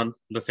this one,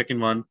 the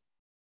second one,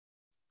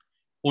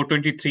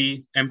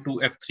 O23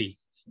 M2F3.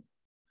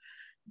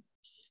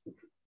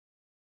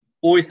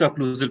 O is the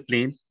occlusal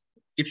plane.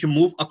 If you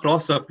move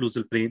across the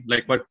occlusal plane,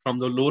 like but from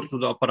the lower to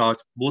the upper arch,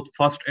 both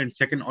first and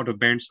second order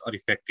bends are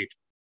affected.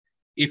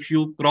 If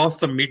you cross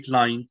the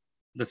midline,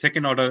 the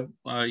second order,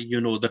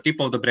 the tip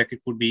of the bracket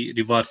would be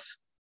reverse,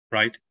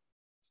 right?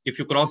 If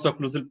you cross the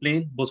occlusal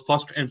plane, both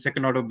first and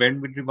second order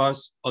bend would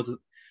reverse, or the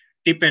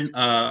tip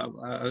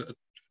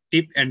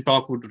and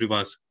torque would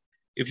reverse.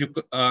 If you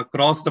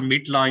cross the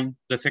midline,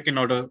 the second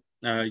order,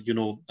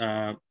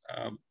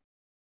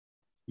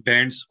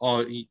 bends,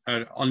 or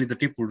only the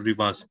tip would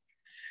reverse.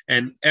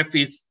 And F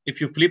is, if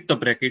you flip the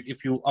bracket,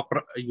 if you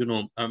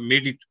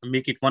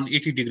make it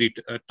 180-degree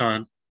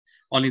turn,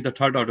 only the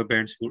third order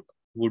bends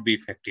would be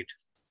affected,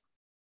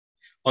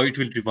 or it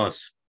will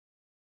reverse.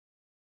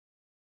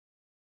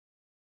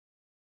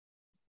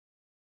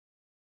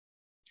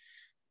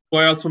 So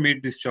I also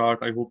made this chart.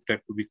 I hope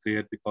that will be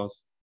clear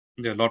because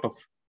there are a lot of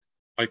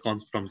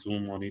icons from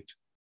Zoom on it.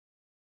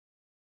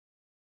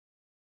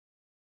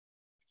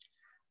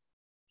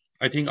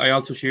 I think I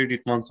also shared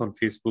it once on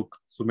Facebook,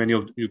 so many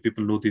of you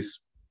people know this.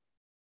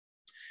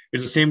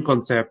 It's the same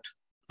concept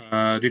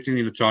written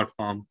in a chart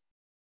form.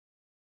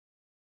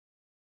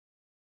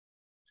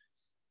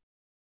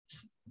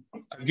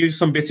 I'll give you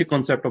some basic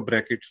concept of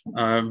bracket,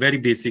 very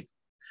basic.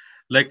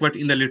 Like what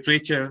in the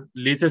literature,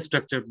 laser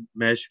structure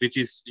mesh, which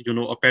is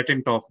a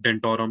patent of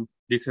Dentorum.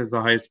 This has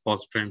the highest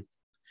pause strength.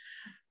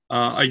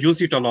 I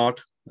use it a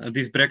lot.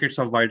 These brackets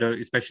are wider,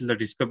 especially the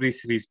Discovery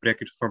series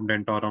brackets from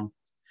Dentorum.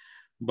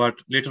 But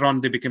later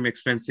on, they became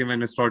expensive,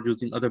 and I started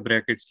using other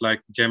brackets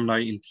like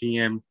Gemini in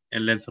 3M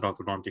and Lancer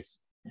Orthodontics.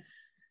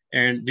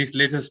 And this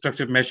laser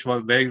structure mesh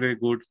was very, very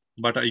good.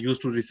 But I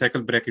used to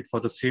recycle bracket for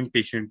the same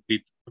patient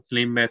with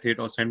flame method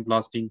or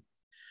sandblasting.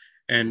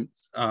 And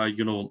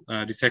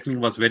recycling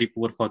was very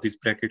poor for these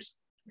brackets.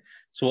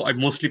 So I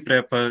mostly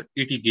prefer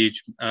 80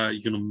 gauge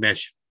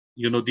mesh.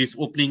 This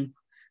opening,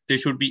 there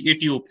should be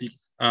 80 opening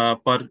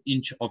per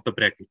inch of the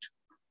bracket.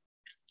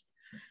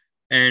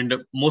 And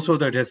most of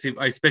the adhesive,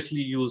 I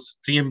especially use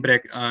 3M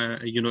bracket,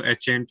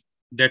 etchant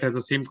that has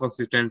the same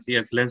consistency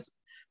as Lens.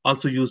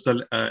 Also use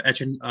the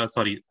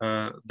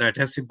the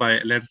adhesive by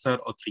Lancer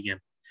or 3M.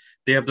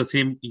 They have the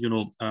same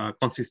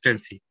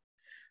consistency.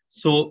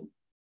 So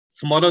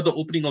smaller the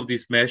opening of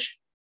this mesh,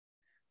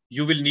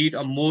 you will need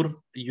a more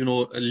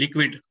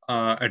liquid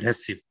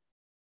adhesive.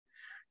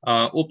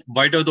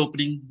 Wider the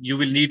opening, you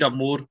will need a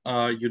more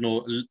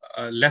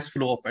less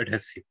flow of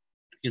adhesive,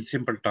 in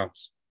simple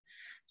terms.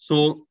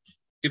 So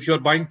if you're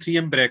buying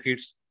 3M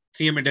brackets,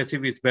 3M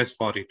adhesive is best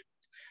for it.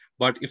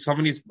 But if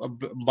someone is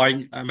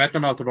buying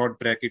American Orthodont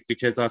bracket,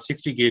 which has a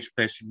 60 gauge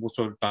mesh most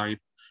of the time,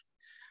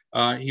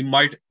 he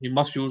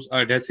must use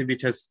adhesive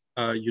which has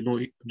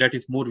that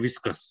is more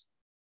viscous.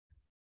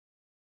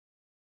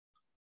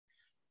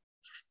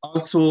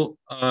 Also,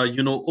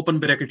 open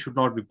bracket should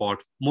not be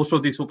bought. Most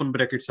of these open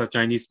brackets are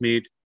Chinese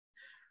made,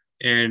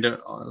 and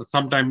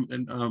sometimes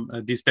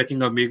these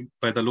packing are made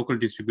by the local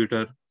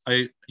distributor.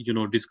 I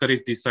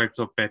discourage these types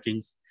of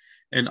packings,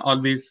 and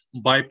always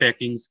buy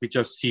packings which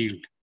are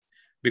sealed,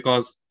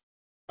 because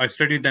I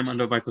studied them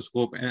under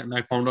microscope and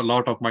I found a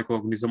lot of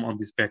microorganisms on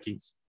these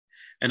packings.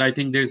 And I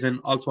think there's an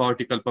also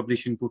article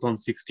published in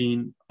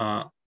 2016.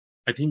 I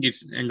think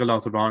it's Engel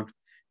Orthodont,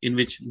 in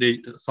which they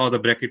saw the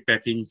bracket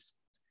packings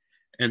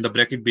and the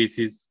bracket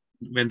bases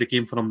when they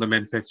came from the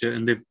manufacturer,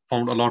 and they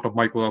found a lot of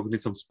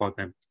microorganisms for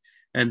them.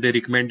 And they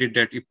recommended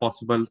that if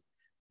possible,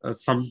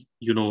 some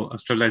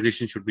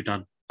sterilization should be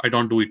done. I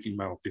don't do it in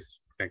my office,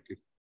 frankly.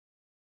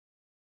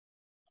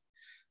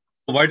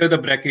 So wider the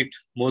bracket,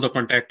 more the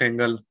contact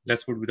angle,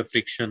 less would be the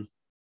friction,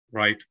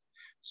 right?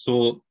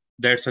 So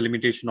that's a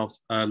limitation of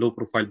low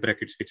profile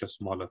brackets which are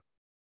smaller.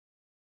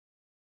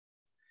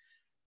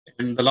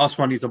 And the last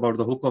one is about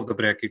the hook of the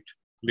bracket,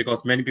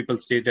 because many people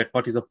say that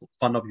what is the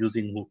fun of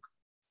using hook?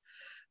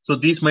 So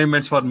these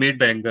measurements were made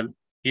by Engel.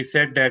 He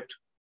said that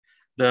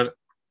the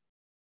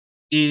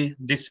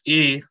this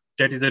A,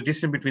 that is the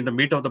distance between the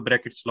mid of the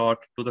bracket slot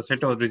to the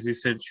center of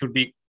resistance, should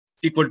be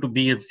equal to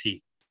B and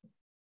C.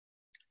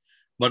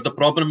 But the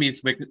problem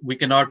is we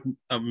cannot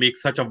make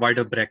such a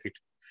wider bracket.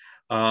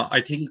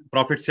 I think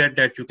Prophet said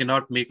that you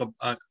cannot make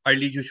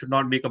ideally you should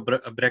not make a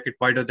bracket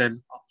wider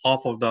than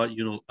half of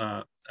the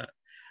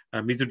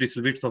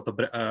mesodistal width of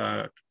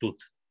the tooth.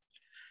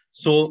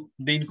 So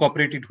they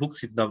incorporated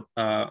hooks in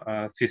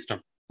the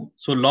system.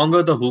 So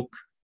longer the hook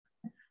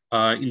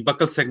in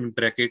buccal segment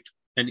bracket,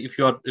 and if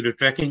you are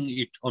retracting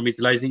it or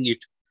visualizing it,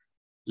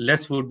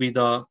 less would be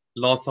the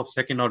loss of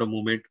second order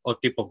movement or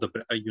tip of the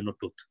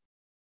tooth.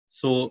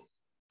 So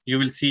you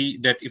will see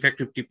that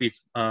effective tip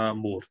is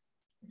more.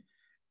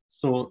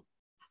 So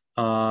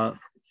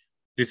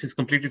this is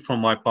completed from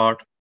my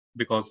part,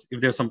 because if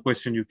there's some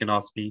question you can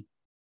ask me.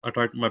 I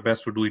tried my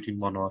best to do it in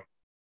 1 hour.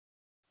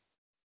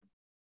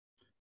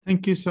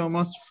 Thank you so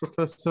much,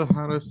 Professor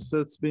Harris.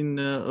 It's been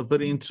a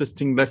very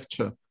interesting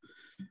lecture.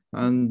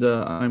 And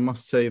I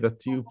must say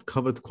that you've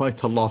covered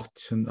quite a lot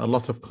and a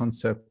lot of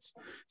concepts.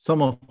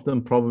 Some of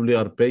them probably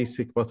are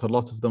basic, but a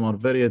lot of them are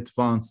very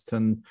advanced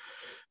and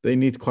they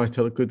need quite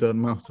a good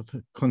amount of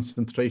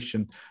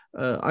concentration.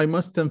 I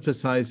must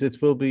emphasize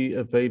it will be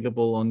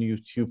available on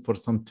YouTube for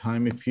some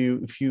time. If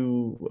you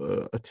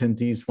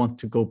attendees want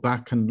to go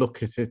back and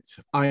look at it,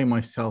 I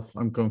myself,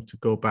 I'm going to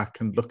go back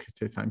and look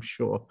at it, I'm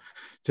sure,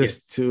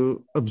 just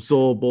to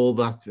absorb all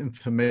that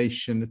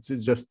information. It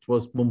just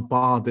was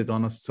bombarded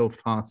on us so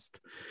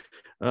fast.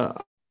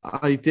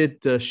 I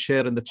did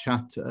share in the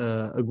chat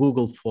a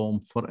Google form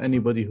for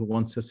anybody who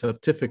wants a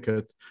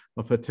certificate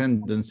of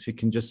attendance. You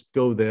can just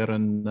go there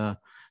and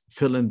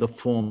fill in the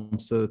form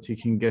so that you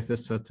can get a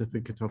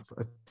certificate of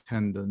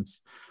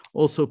attendance.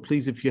 Also,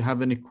 please, if you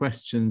have any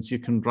questions, you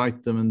can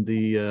write them in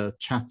the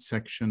chat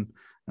section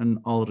and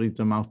I'll read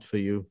them out for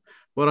you.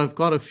 But I've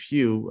got a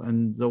few,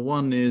 and the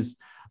one is,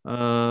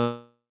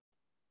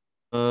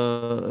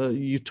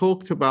 you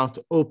talked about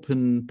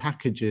open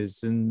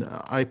packages, and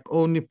I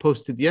only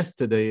posted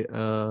yesterday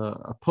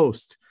a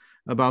post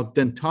about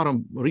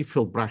Dentarum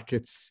refill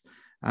brackets,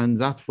 and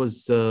that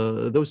was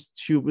those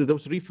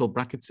refill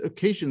brackets.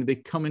 Occasionally they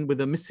come in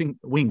with a missing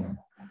wing,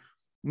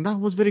 and that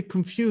was very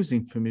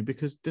confusing for me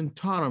because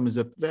Dentarum is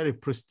a very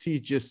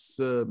prestigious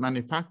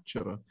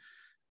manufacturer.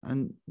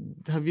 And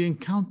have you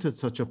encountered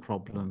such a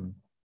problem,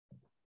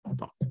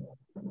 Doctor?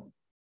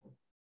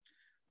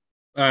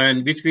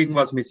 And which wing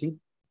was missing?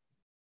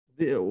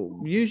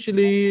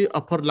 Usually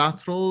upper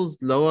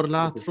laterals, lower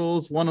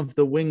laterals, one of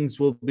the wings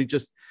will be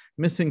just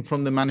missing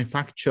from the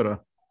manufacturer.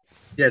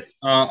 Yes,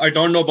 I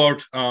don't know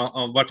about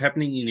what's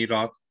happening in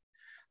Iraq,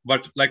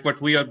 but like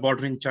what we are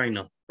bordering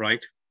China,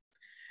 right?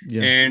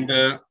 Yeah.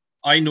 And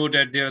I know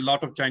that there are a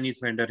lot of Chinese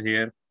vendor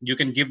here. You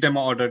can give them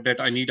an order that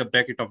I need a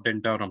bracket of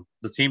Dentarum,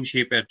 the same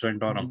shape as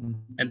Dentarum,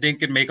 and they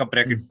can make a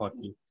bracket for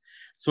you.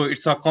 So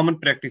it's a common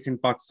practice in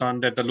Pakistan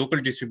that the local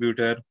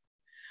distributor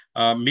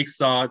mix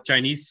the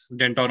Chinese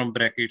Dentarum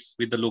brackets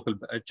with the local,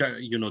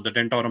 the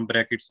Dentarum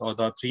brackets or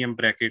the 3M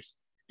brackets.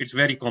 It's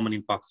very common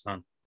in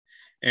Pakistan.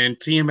 And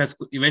 3M has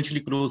eventually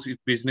closed its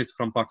business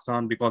from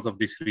Pakistan because of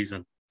this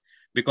reason.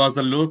 Because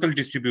the local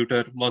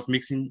distributor was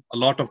mixing a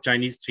lot of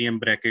Chinese 3M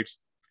brackets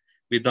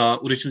with the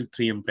original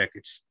 3M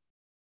brackets.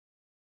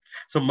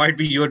 So might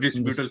be your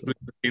distributors doing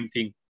the same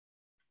thing.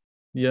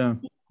 Yeah,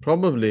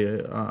 probably.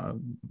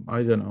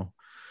 I don't know.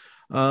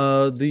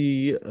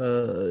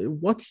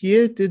 What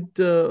year did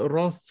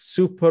Roth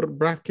Super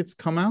brackets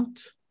come out?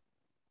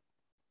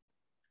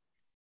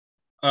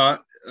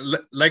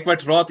 Like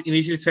what Roth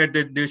initially said,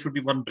 that there should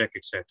be one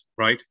bracket set,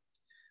 right?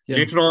 Yeah.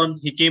 Later on,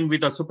 he came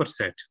with a super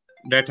set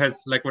that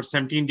has like what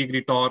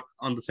 17-degree torque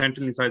on the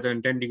central incisor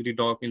and 10-degree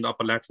torque in the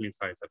upper lateral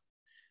incisor.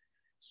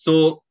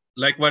 So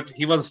like what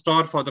he was a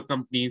star for the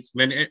companies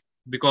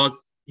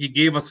because he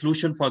gave a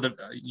solution for the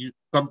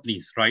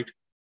companies, right?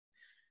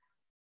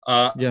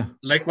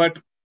 Like what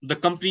the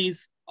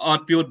companies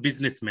are pure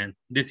businessmen.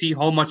 They see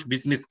how much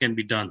business can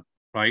be done,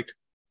 right?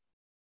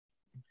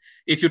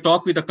 If you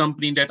talk with a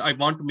company that I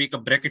want to make a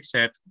bracket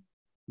set,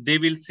 they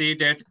will say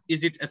that,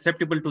 is it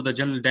acceptable to the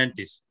general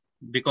dentist?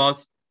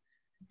 Because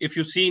if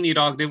you see in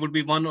Iraq, there would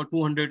be 100 or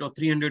 200 or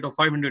 300 or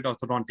 500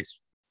 orthodontists,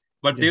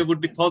 but there would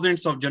be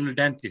thousands of general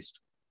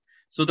dentists.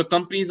 So the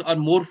companies are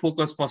more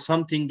focused for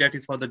something that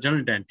is for the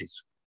general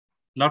dentist,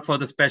 not for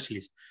the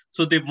specialist.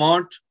 So they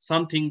want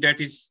something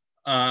that is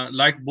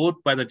liked both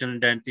by the general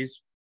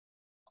dentist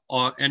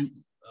and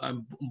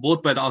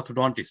both by the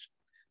orthodontist.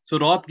 So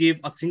Roth gave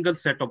a single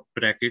set of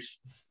brackets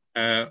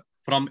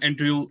from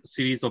Andrew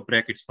series of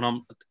brackets,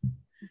 from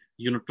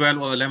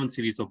 12 or 11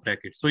 series of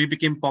brackets. So he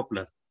became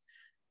popular.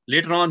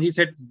 Later on, he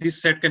said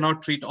this set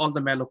cannot treat all the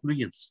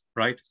malocclusions,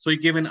 right? So he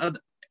gave an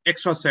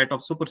extra set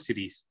of super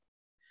series.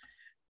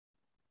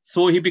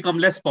 So he became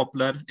less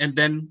popular, and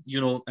then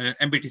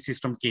MBT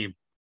system came.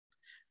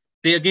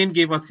 They again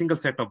gave a single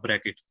set of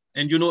bracket,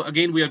 and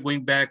again we are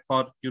going back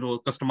for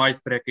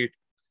customized bracket.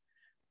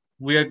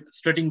 We are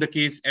studying the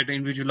case at an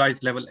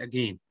individualized level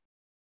again.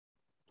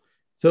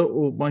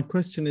 So my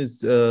question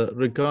is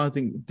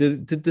regarding,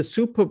 did the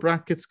super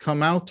brackets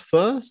come out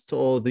first,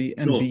 or the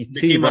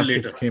MBT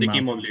brackets came out? They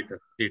came on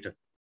later.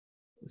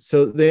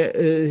 So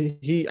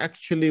he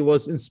actually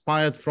was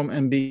inspired from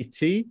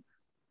MBT?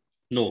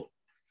 No,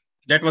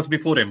 that was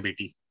before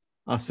MBT.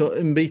 So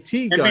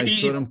MBT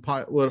guys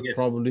were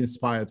probably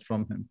inspired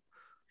from him.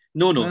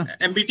 No.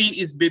 MBT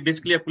is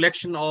basically a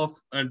collection of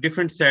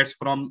different sets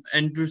from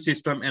Andrew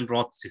system and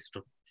Roth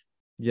system.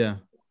 Yeah.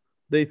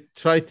 They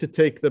tried to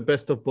take the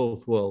best of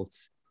both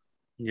worlds.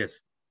 Yes.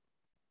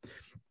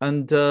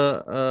 And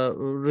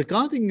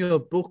regarding your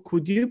book,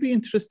 would you be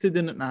interested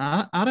in an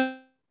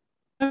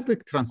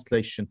Arabic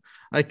translation?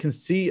 I can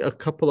see a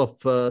couple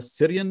of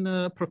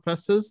Syrian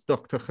professors,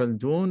 Dr.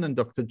 Khaldoun and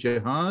Dr.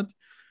 Jihad,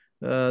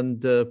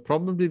 and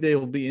probably they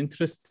will be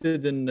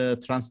interested in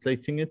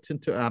translating it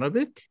into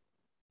Arabic.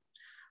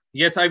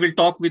 Yes, I will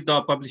talk with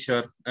the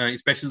publisher,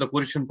 especially the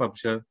Persian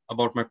publisher,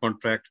 about my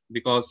contract,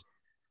 because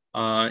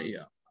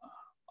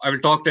I will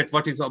talk that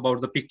what is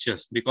about the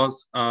pictures,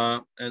 because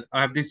I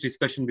have this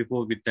discussion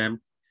before with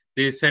them.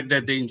 They said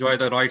that they enjoy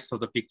the rights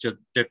of the picture,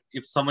 that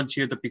if someone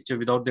shares the picture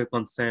without their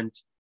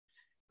consent,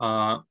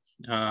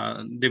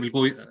 they will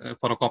go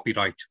for a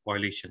copyright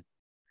violation.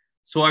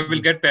 So I will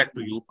get back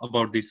to you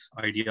about this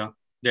idea,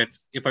 that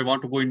if I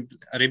want to go into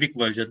Arabic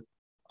version,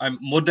 I'm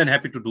more than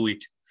happy to do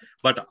it,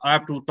 but I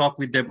have to talk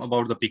with them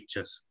about the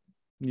pictures.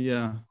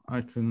 Yeah,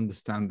 I can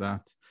understand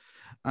that.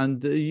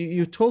 And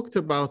you talked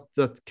about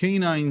that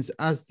canines,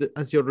 as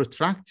you're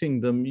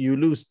retracting them, you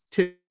lose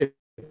tip.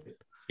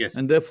 Yes.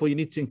 And therefore you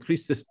need to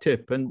increase this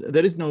tip. And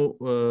there is no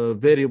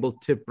variable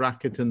tip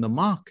bracket in the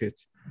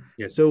market.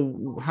 Yes.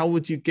 So how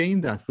would you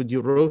gain that? Would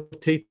you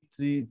rotate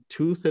the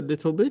tooth a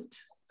little bit,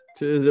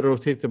 to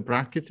rotate the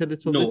bracket a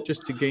little bit,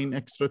 just to gain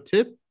extra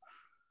tip?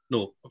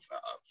 No,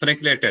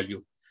 frankly, I tell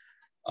you,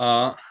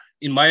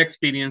 in my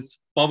experience,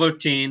 power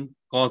chain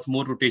cause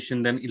more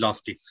rotation than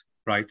elastics,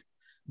 right?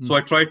 So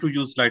I tried to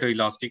use lighter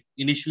elastic.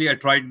 Initially, I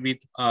tried with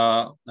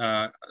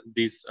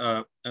these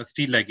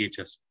steel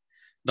ligatures.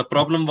 The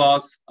problem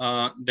was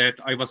that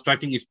I was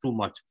tightening it too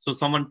much. So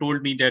someone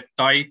told me that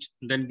tight,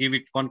 then give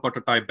it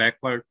 1/4 tie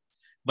backward.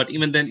 But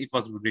even then, it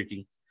was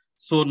rotating.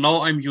 So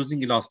now I'm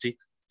using elastic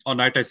or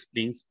nitride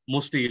springs,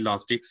 mostly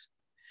elastics,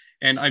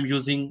 and I'm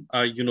using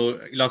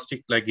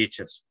elastic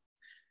ligatures.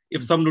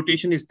 If some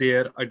rotation is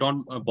there, I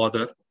don't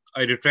bother.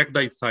 I retract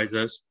the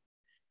incisors.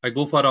 I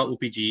go for a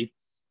OPG.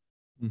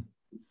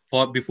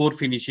 Before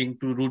finishing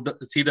to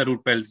see the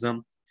root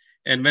pellism.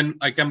 And when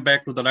I come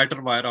back to the lighter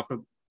wire after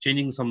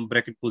changing some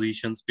bracket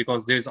positions,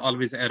 because there's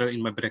always error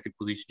in my bracket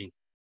positioning,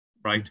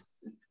 right?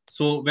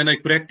 So when I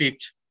correct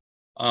it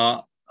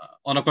on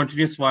a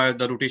continuous wire,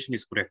 the rotation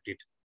is corrected.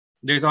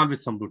 There's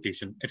always some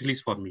rotation, at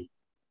least for me.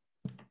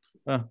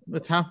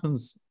 It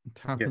happens. It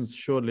happens.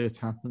 Yes. Surely it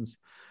happens.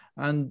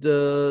 And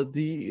did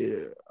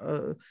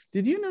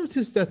you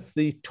notice that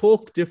the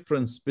torque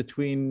difference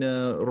between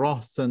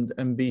Roth and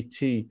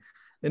MBT,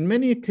 in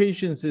many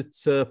occasions,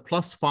 it's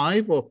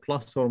 +5 or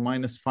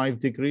 ±5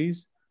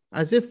 degrees,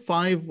 as if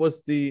 5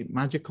 was the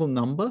magical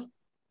number?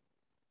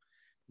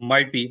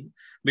 Might be,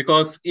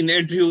 because in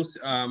Andrews,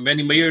 when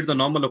he measured the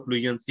normal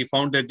occlusions, he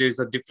found that there's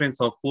a difference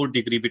of 4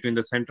 degrees between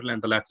the central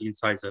and the lateral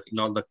incisor in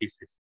all the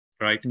cases,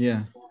 right?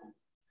 Yeah.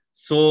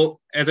 So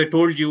as I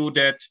told you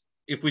that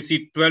if we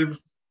see 12,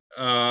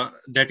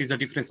 that is a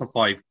difference of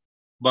 5.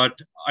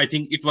 But I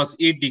think it was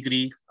 8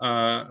 degrees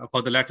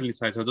for the lateral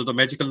incisor, though the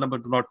magical number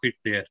do not fit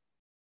there.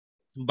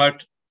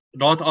 But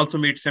Roth also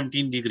made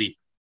 17 degrees.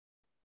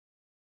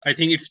 I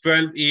think it's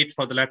 12.8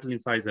 for the lateral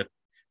incisor.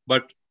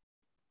 But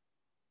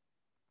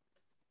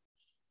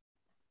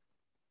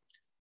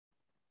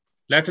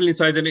lateral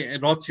incisor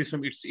in Roth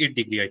system, it's 8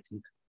 degrees, I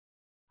think.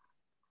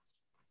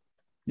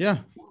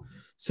 Yeah.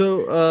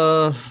 So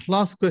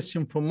last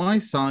question from my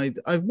side.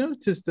 I've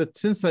noticed that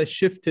since I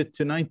shifted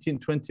to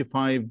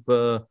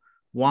 1925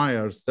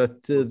 wires,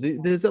 that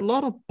there's a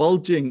lot of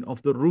bulging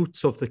of the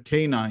roots of the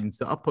canines,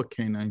 the upper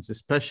canines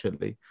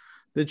especially.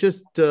 They're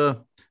just,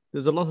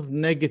 there's a lot of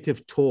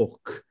negative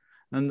torque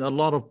and a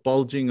lot of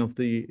bulging of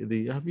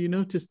the have you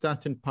noticed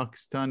that in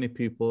Pakistani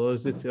people, or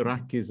is it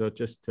Iraqis are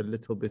just a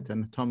little bit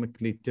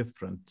anatomically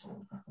different?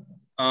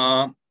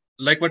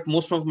 Like what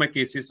most of my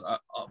cases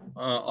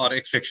are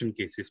extraction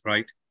cases,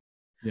 right?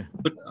 Yeah.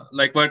 But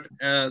like what,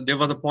 there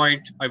was a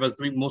point I was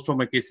doing most of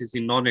my cases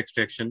in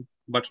non-extraction,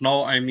 but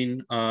now I'm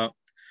in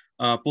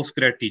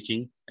postgrad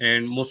teaching,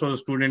 and most of the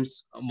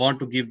students want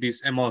to give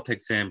this MAuth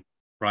exam,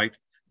 right?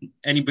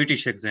 Any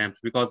British exams,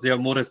 because they are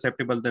more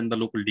acceptable than the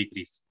local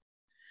degrees.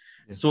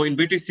 Yeah. So in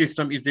British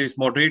system, if there is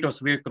moderate or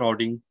severe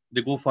crowding,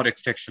 they go for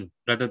extraction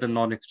rather than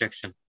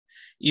non-extraction.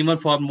 Even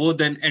for more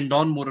than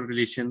end-on molar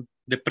relation,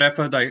 they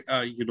prefer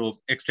the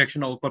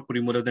extraction of upper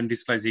premolar than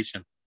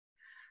discalization.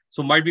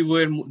 So might be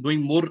we're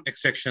doing more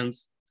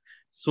extractions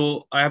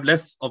So I have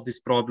less of this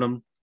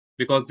problem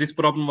because this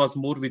problem was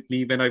more with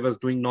me when I was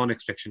doing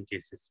non-extraction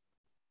cases.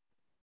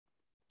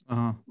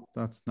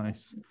 That's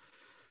nice.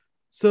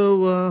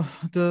 So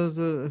there's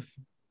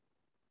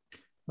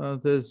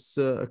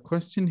a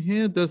question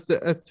here. Does the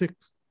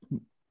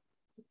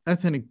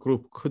ethnic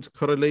group could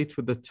correlate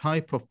with the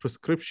type of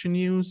prescription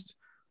used?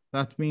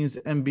 That means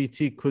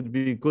MBT could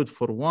be good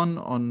for one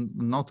or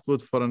not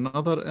good for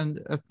another and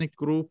ethnic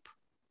group.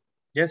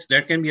 Yes,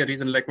 that can be a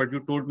reason. Like what you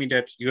told me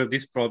that you have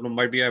this problem,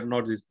 might be I have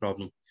not this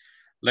problem.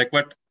 Like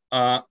what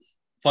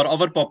for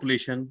our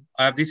population,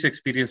 I have this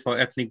experience for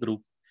ethnic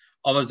group.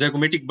 Our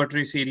zygomatic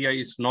buttress area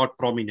is not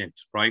prominent,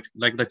 right?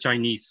 Like the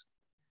Chinese,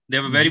 they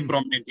have a very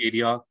prominent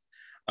area.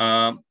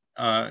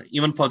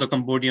 Even for the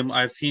Cambodian,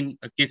 I've seen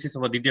cases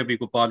of Aditya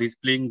Vigopal. He's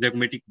playing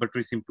zygomatic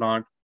buttress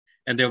implant,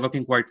 and they're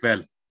working quite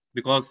well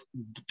because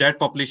that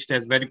population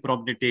has very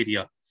prominent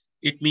area.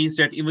 It means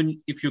that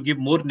even if you give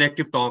more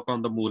negative talk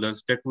on the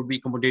molars, that would be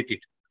accommodated.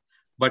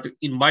 But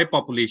in my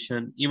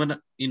population, even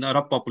in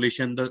Arab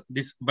population,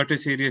 this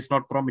buttress area is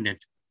not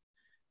prominent.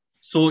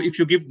 So if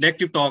you give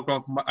negative talk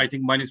of, I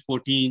think,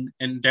 -14,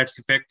 and that's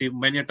effective,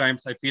 many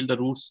times I feel the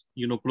roots,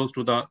 close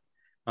to the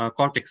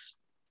cortex.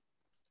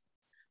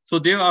 So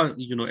there are,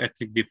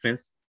 ethnic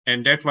difference,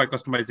 and that's why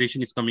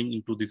customization is coming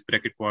into this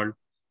bracket world.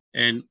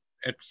 And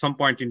at some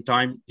point in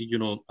time,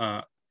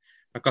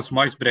 a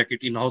customized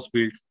bracket in-house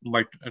build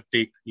might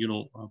take,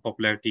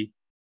 popularity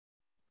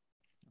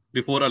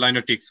before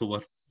aligner takes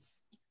over.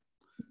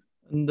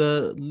 And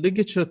the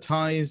ligature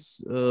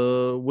ties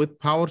with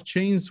power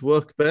chains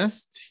work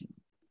best.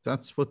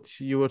 That's what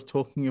you were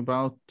talking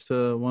about.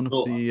 One of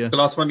the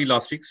class 1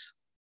 elastics.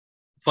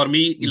 For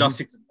me,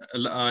 elastics,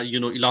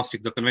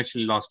 elastic, the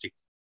conventional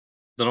elastics.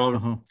 There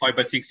are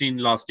 5x16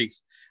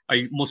 elastics.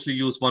 I mostly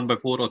use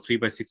 1x4 or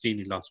 3x16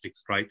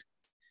 elastics, right?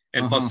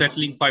 And for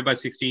settling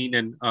 5x16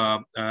 and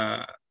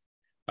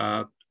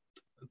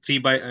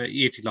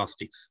 3x8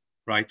 elastics,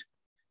 right?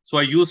 So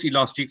I use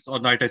elastics or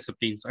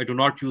nitide-saplines. I do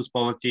not use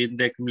power chain.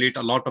 They accumulate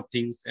a lot of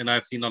things, and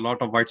I've seen a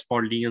lot of white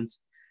spot lesions,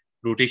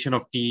 rotation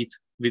of teeth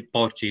with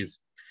power chains.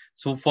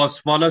 So for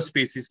smaller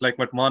spaces like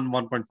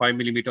 1.5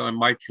 millimeter, I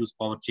might use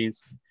power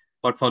chains.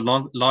 But for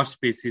large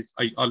spaces,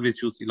 I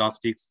always use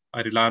elastics.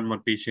 I rely on my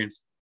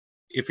patients.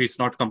 If it's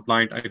not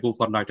compliant, I go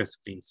for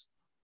nitide-saplines.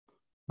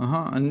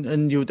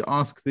 And you'd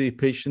ask the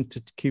patient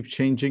to keep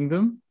changing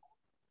them?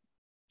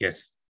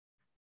 Yes.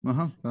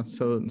 That's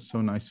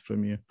so nice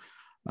from you.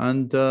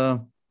 And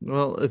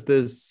well, if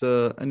there's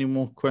any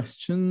more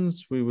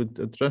questions, we would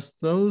address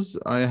those.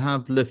 I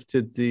have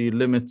lifted the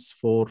limits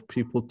for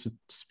people to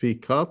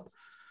speak up.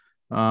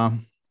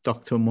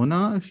 Dr.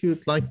 Muna, if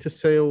you'd like to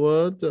say a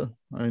word,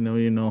 I know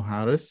you know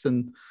Harris,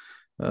 and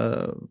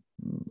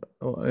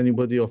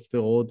anybody of the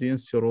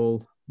audience, you're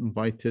all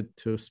invited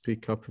to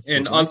speak up.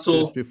 And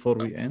also, before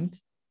we end.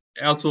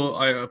 Also,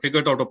 I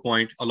figured out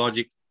a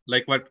logic,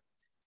 like what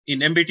in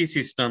MBT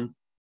system,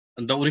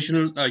 the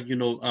original,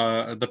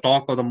 the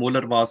torque of the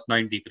molar was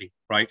 9 degree,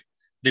 right?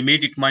 They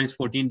made it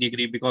 -14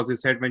 degree because they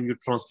said when you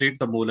translate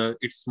the molar,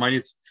 it's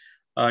minus,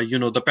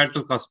 the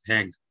palatal cusp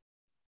hang.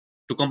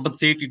 To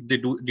compensate it, they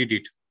did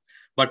it.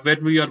 But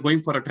when we are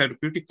going for a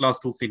therapeutic class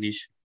 2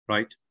 finish,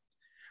 right?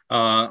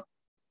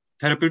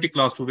 Therapeutic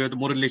class 2, where the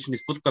molar relation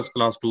is full cusp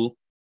class 2,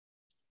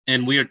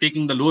 and we are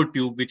taking the lower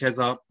tube, which has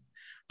a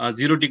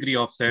 0 degree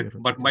offset,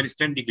 but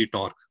 -10 degree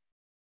torque.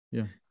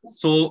 Yeah.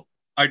 So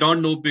I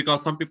don't know,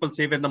 because some people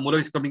say when the molar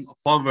is coming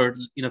forward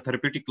in a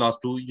therapeutic class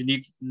 2, you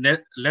need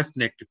less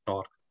negative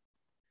torque.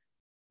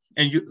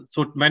 And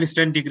so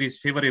 -10 degrees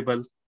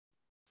favorable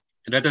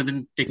rather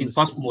than taking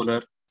first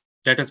molar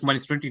that has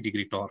 -20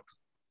 degree torque.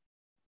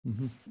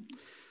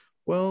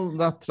 Well,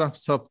 that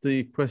wraps up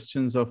the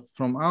questions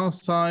from our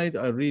side.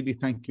 I really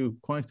thank you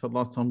quite a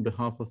lot on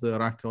behalf of the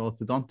Iraqi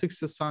Orthodontic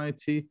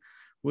Society.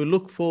 We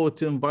look forward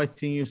to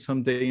inviting you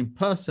someday in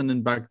person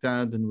in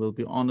Baghdad, and we'll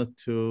be honored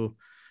to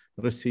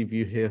receive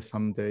you here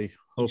someday,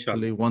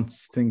 hopefully, Inshallah,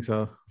 once things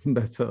are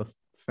better.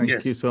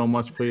 Thank you so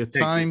much for your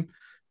time.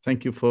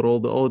 Thank you for all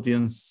the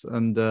audience,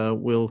 and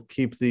we'll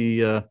keep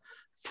the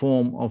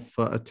form of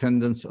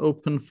attendance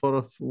open for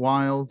a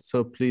while.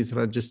 So please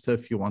register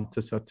if you want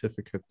a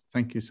certificate.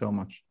 Thank you so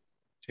much.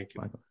 Thank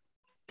you. Bye-bye.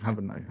 Have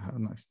a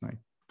nice night.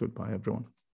 Goodbye, everyone.